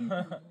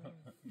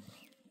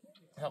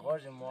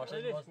تقاش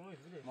ماشر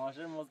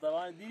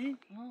مصطفی دیدی؟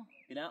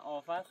 اینا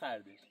آفر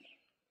خردش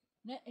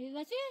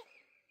نه چی؟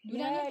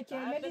 نه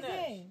کلمه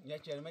لیزه یا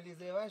کلمه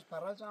لیزه باش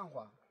پرا جمع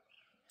خواه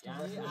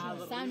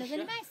سم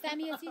نزنی من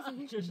سمی یا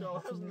چیزی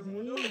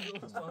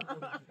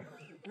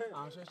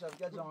آنشو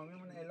شبکه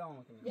جامعیمون اعلام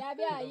میکنه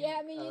بیا یه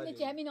همین اینه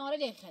که همین آره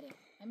لیخره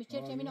همین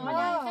چرچ همین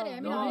آره لیخره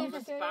همین آره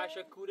لیخره پرش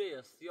کوره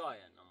یا سیاه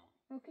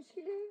نما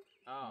کشکیلی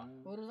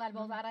روز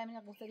البازار همین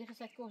قصدی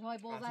خشک کوه های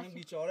بازار اصلا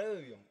بیچاره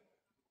ببین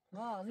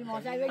زی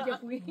ماجرا بگه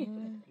خوبی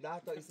 10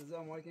 تا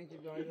استزا مارکن که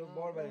بیان رو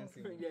بار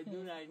برنسیم یه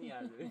دونه ای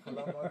نیارده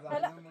حالا باز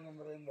زنم میگم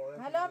بریم بار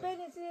حالا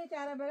بنویسی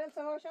که الان برم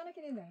سواشانو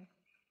که نیدن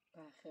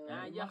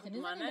نه یه خود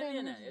من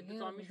نمیونه یه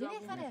تا میشم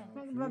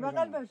و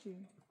بغل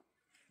باشی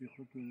یه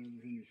خود تو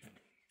میشه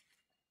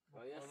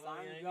یه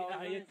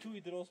سنگ یه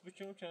توی درست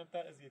بکنم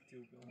کمتر از یه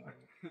توی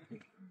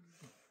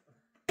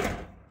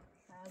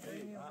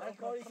هر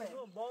کاری کنم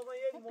با ما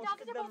یک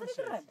مشکل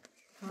نمیشه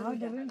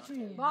داریم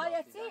چی؟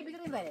 باید چی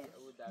بگیریم بره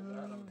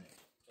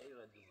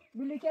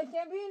بلیکت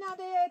کم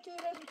بیناده توی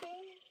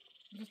رسیدین؟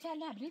 بلیکت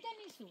نه بلیکت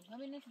نیستو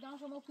همین نفدان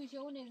شما پیشه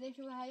و نزده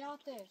شو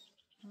حیاتش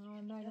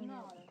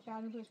نه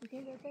چند دوست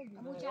بکنید بکنید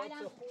امو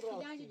چهلم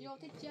چه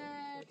جاوتی چه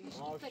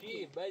پیشتی ماشی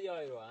فکی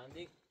بیایی رو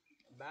هندی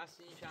بس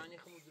این شانی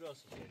خمود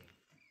درست کرد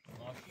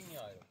ماشین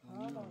یایی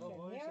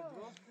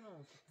رو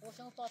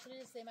خوشم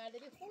فاصله سه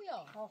مردبی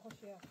خویا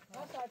خوشیه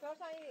سایتار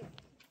سایی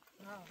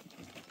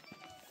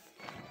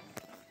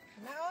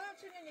نه آنم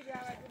چون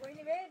نگرمت بگوی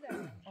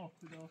نویده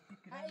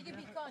ایگه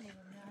بیکانی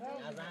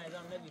از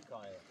هم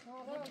نبیکاره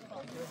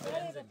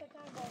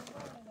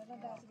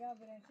دستگاه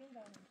برنشین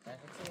دارم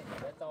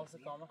یه تاوس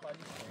کامه خالی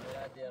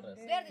شده یه دیر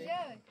رسید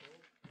برده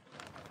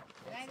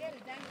جای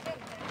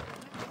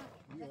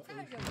نه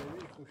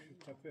خوش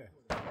تپه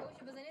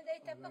خوش بزنید ای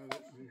تپه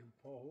خوش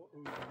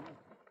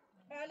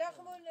حالا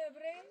خمون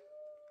برین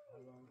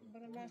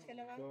برن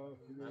مشکل من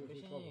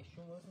بشین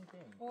شما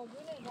بسیم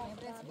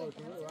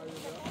تیم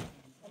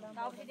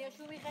تا که دیگه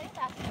شو میخرید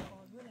دست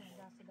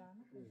دست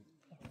دارم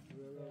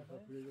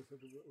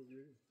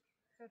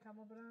خیلی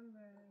تمام برن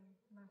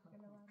مشکل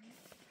من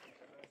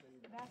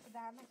دست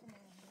دارم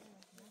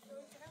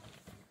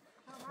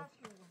هم هست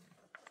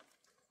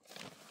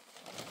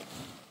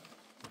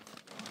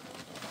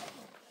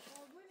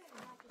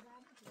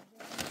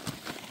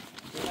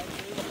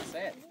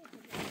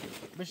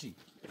بشی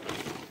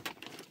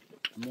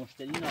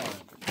مشتری نه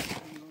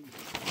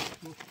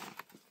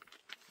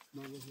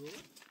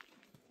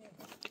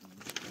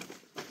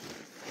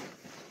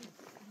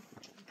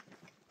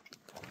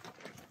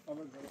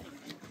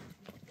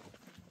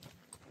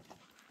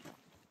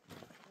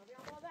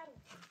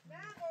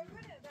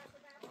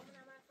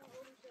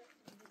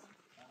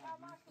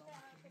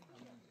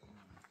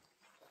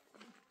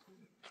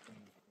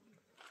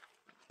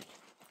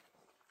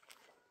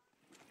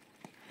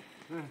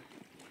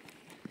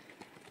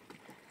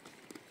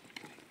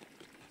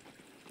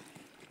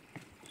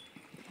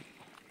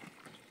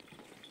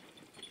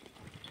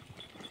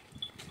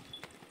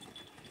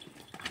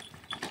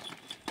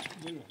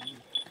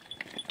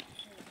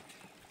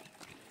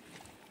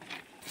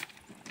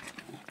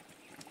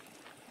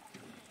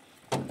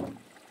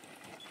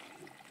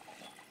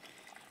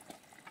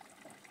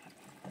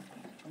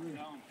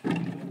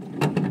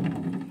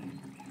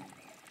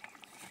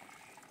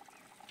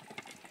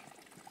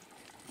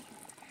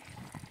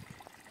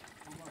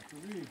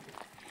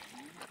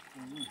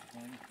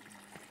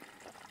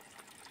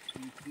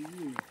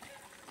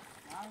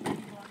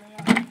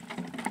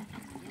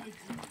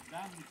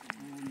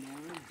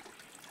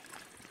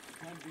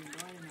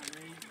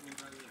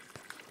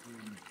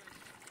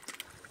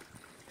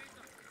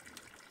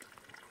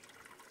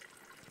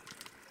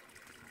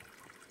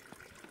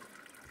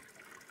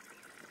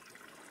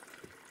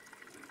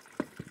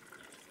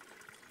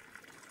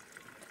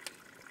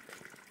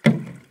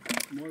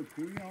مال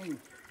پول نمون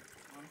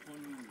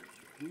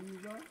پول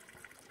میدن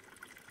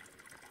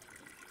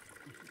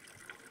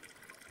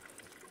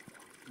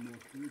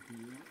ماشین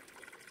پول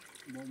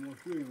با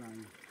ماشین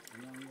من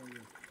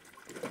ماشین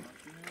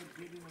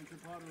پیلی من که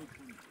پار رو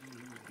کنی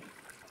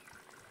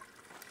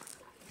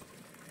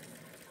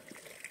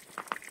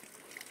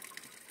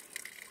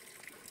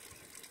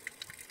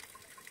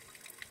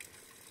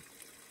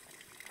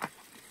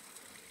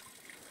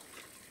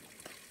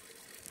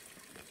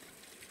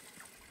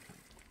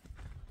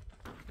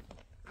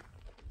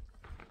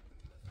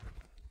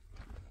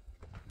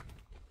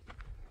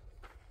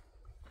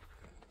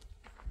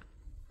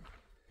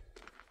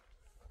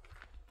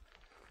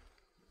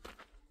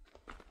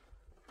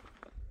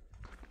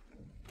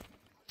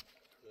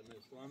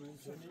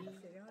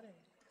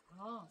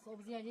ها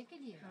صبح زیادی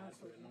کدی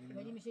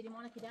ولی میشه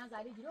لیمونه کدن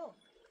زاری جلو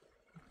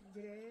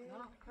گیره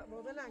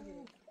بابل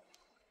نگیره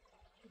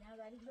کدن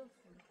زاری جلو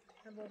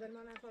هم بابل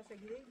من نخواسته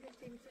گیره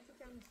گیره میشه تو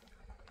کم میشه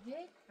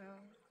جی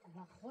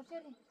ما خوش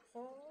شدی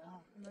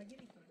ما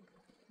گیری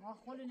ما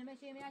خلو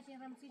نمیشه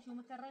میاشین رمسی شو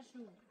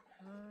مترشو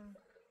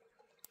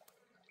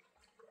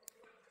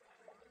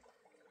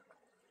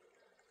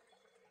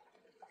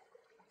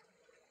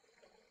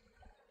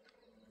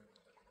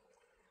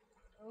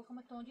او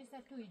خم تونجی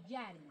سر توی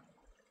جرمه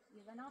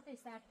یه زنات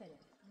سر تره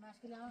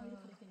مشکل هم میره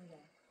فکر میره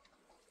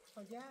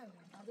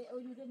جرمه آده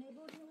اولوده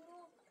نبود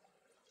نورو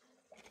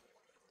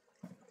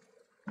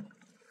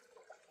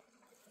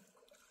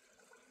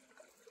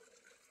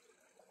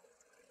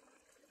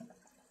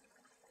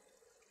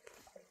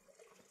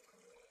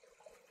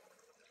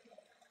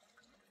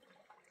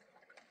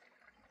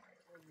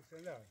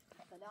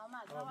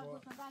سلامت آقا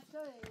گفتم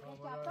بچه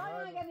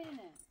کفتار نگه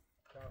میرینه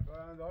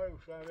کفتار داری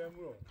گوشتن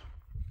بمرو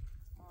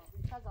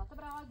تازه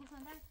برای آقای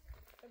گوسنده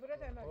برو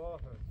تمام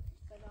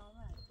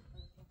سلامت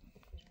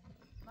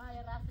ما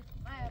یه راست یک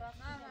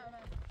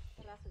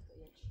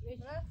نیکو یه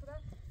برا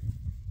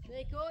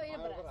نیکو یه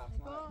راست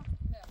تو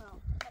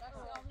کوی برا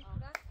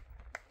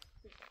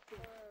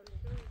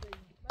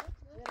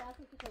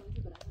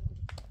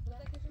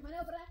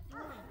منو برا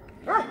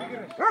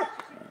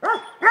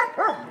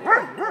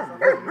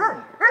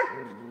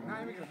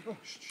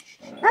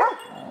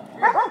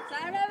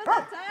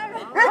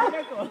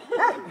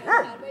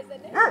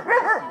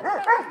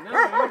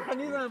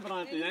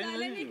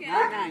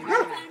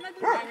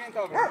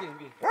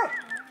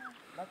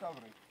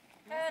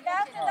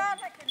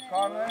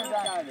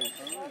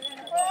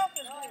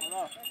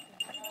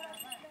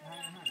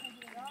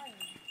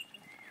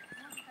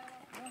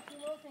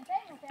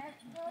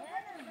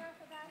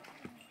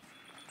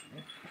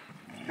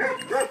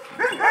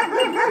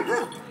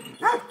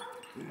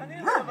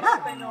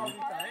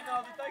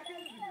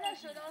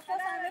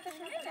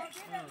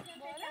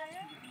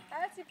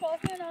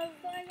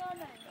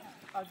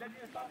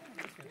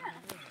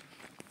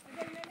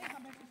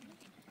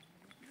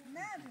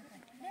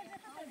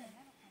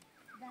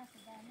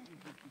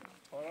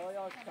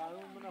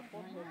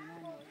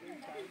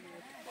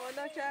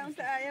والا چرم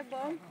سعیه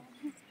بام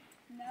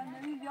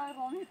نمی بیای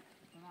رامی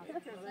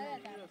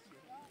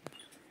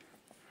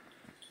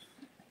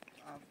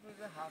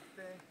افروز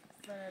هفته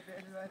سر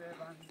دلبره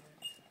بنده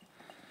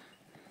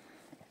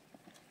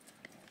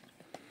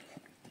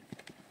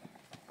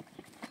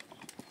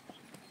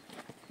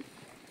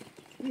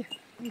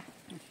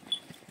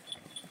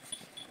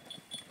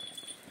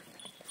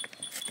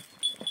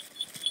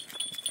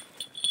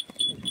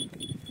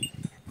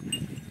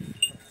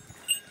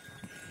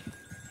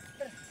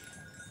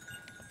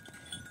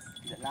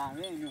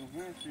لحظه اینو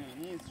هست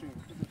شو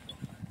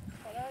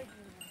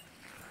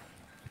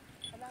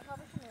حالا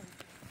خواهد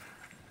شنید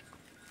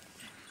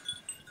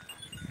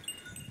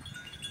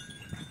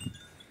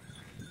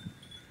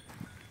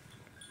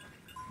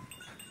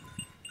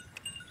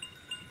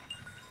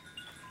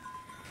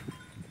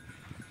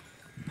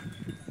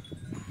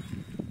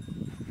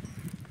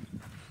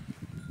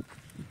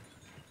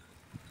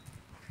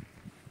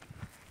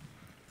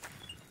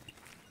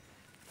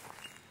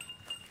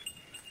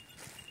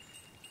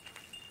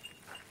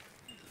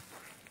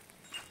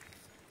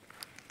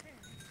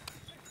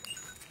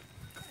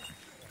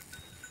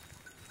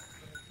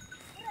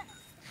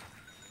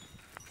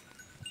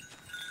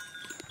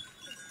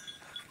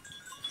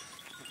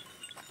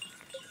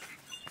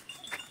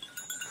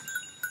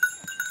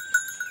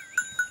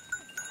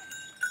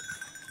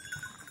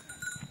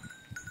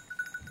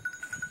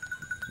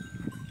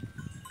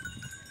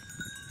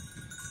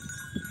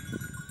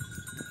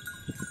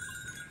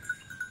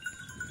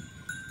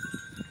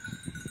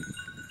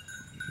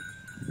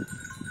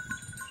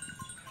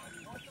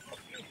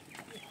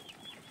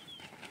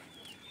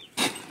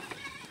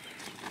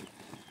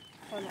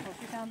بالا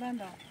خوشی کندن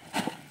دا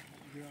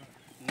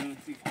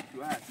سی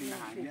تو هست این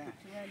هنگه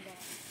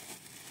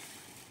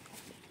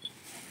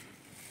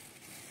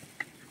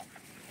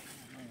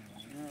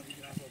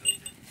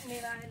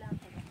میرای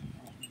لحظه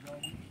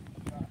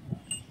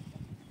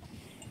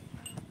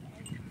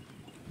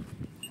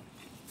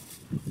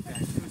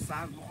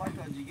سر بخواه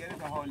تا جیگره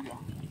تا حالیا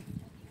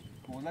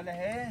مولا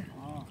لحه؟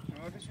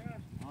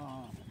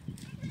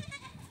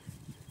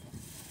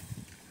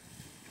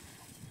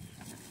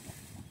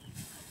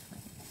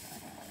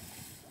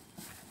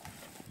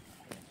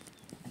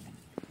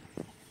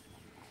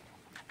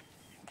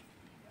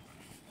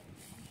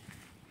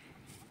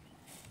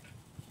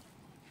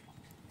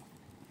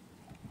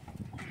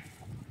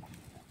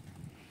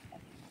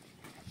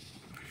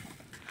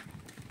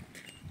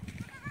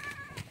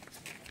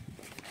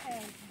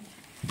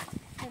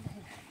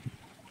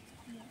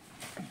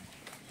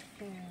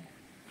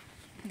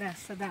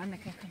 دست در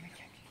نکن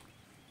کمک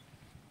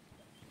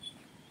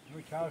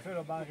Bu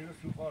kağıtla ben şunu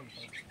su koydum.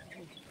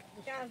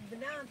 Gaz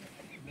bland.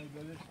 Ne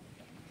böyle?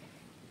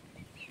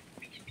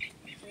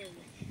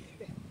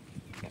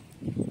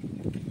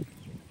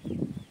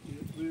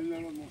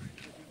 Böyle olmuş.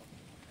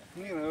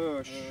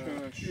 Miroş.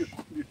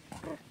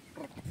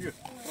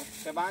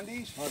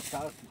 Bebandis? Ha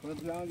kağıt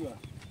bland var.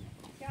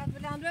 Gaz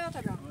bland var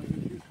tabii.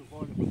 Ben su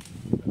koydum.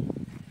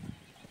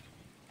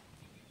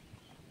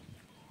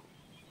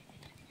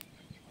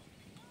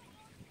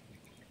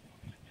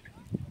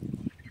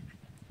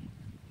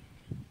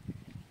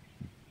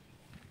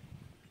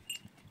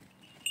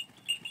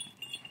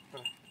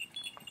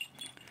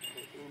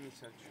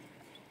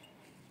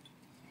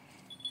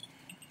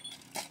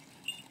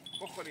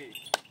 بخوری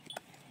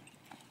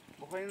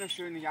بخوری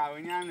نشون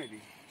نگهبانی هم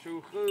ندی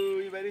شو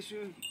خوی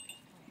بریشون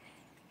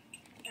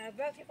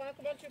اول که خواهد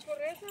کبال چه پر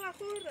ریس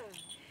نخورده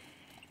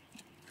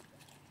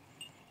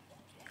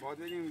باید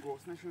بدیم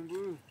گوست نشون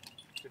بود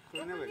چه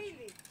خوی نبریشون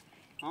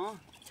ها؟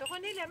 چه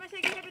خون نیلی همه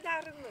شکره به در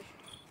رزمش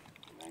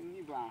من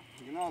نیبم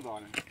دیگه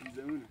نادارم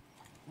زمونه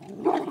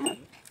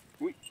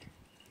اوی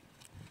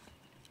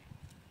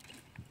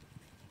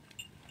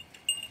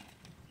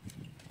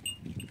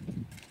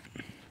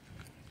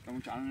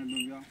همون چند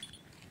دنیا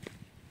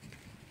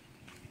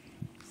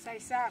سی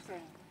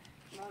سخته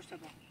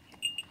مجتبا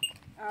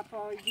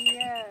اپایی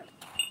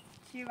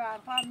چی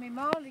ورخواه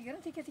میمال دیگه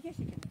تیکه تیکه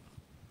شکنه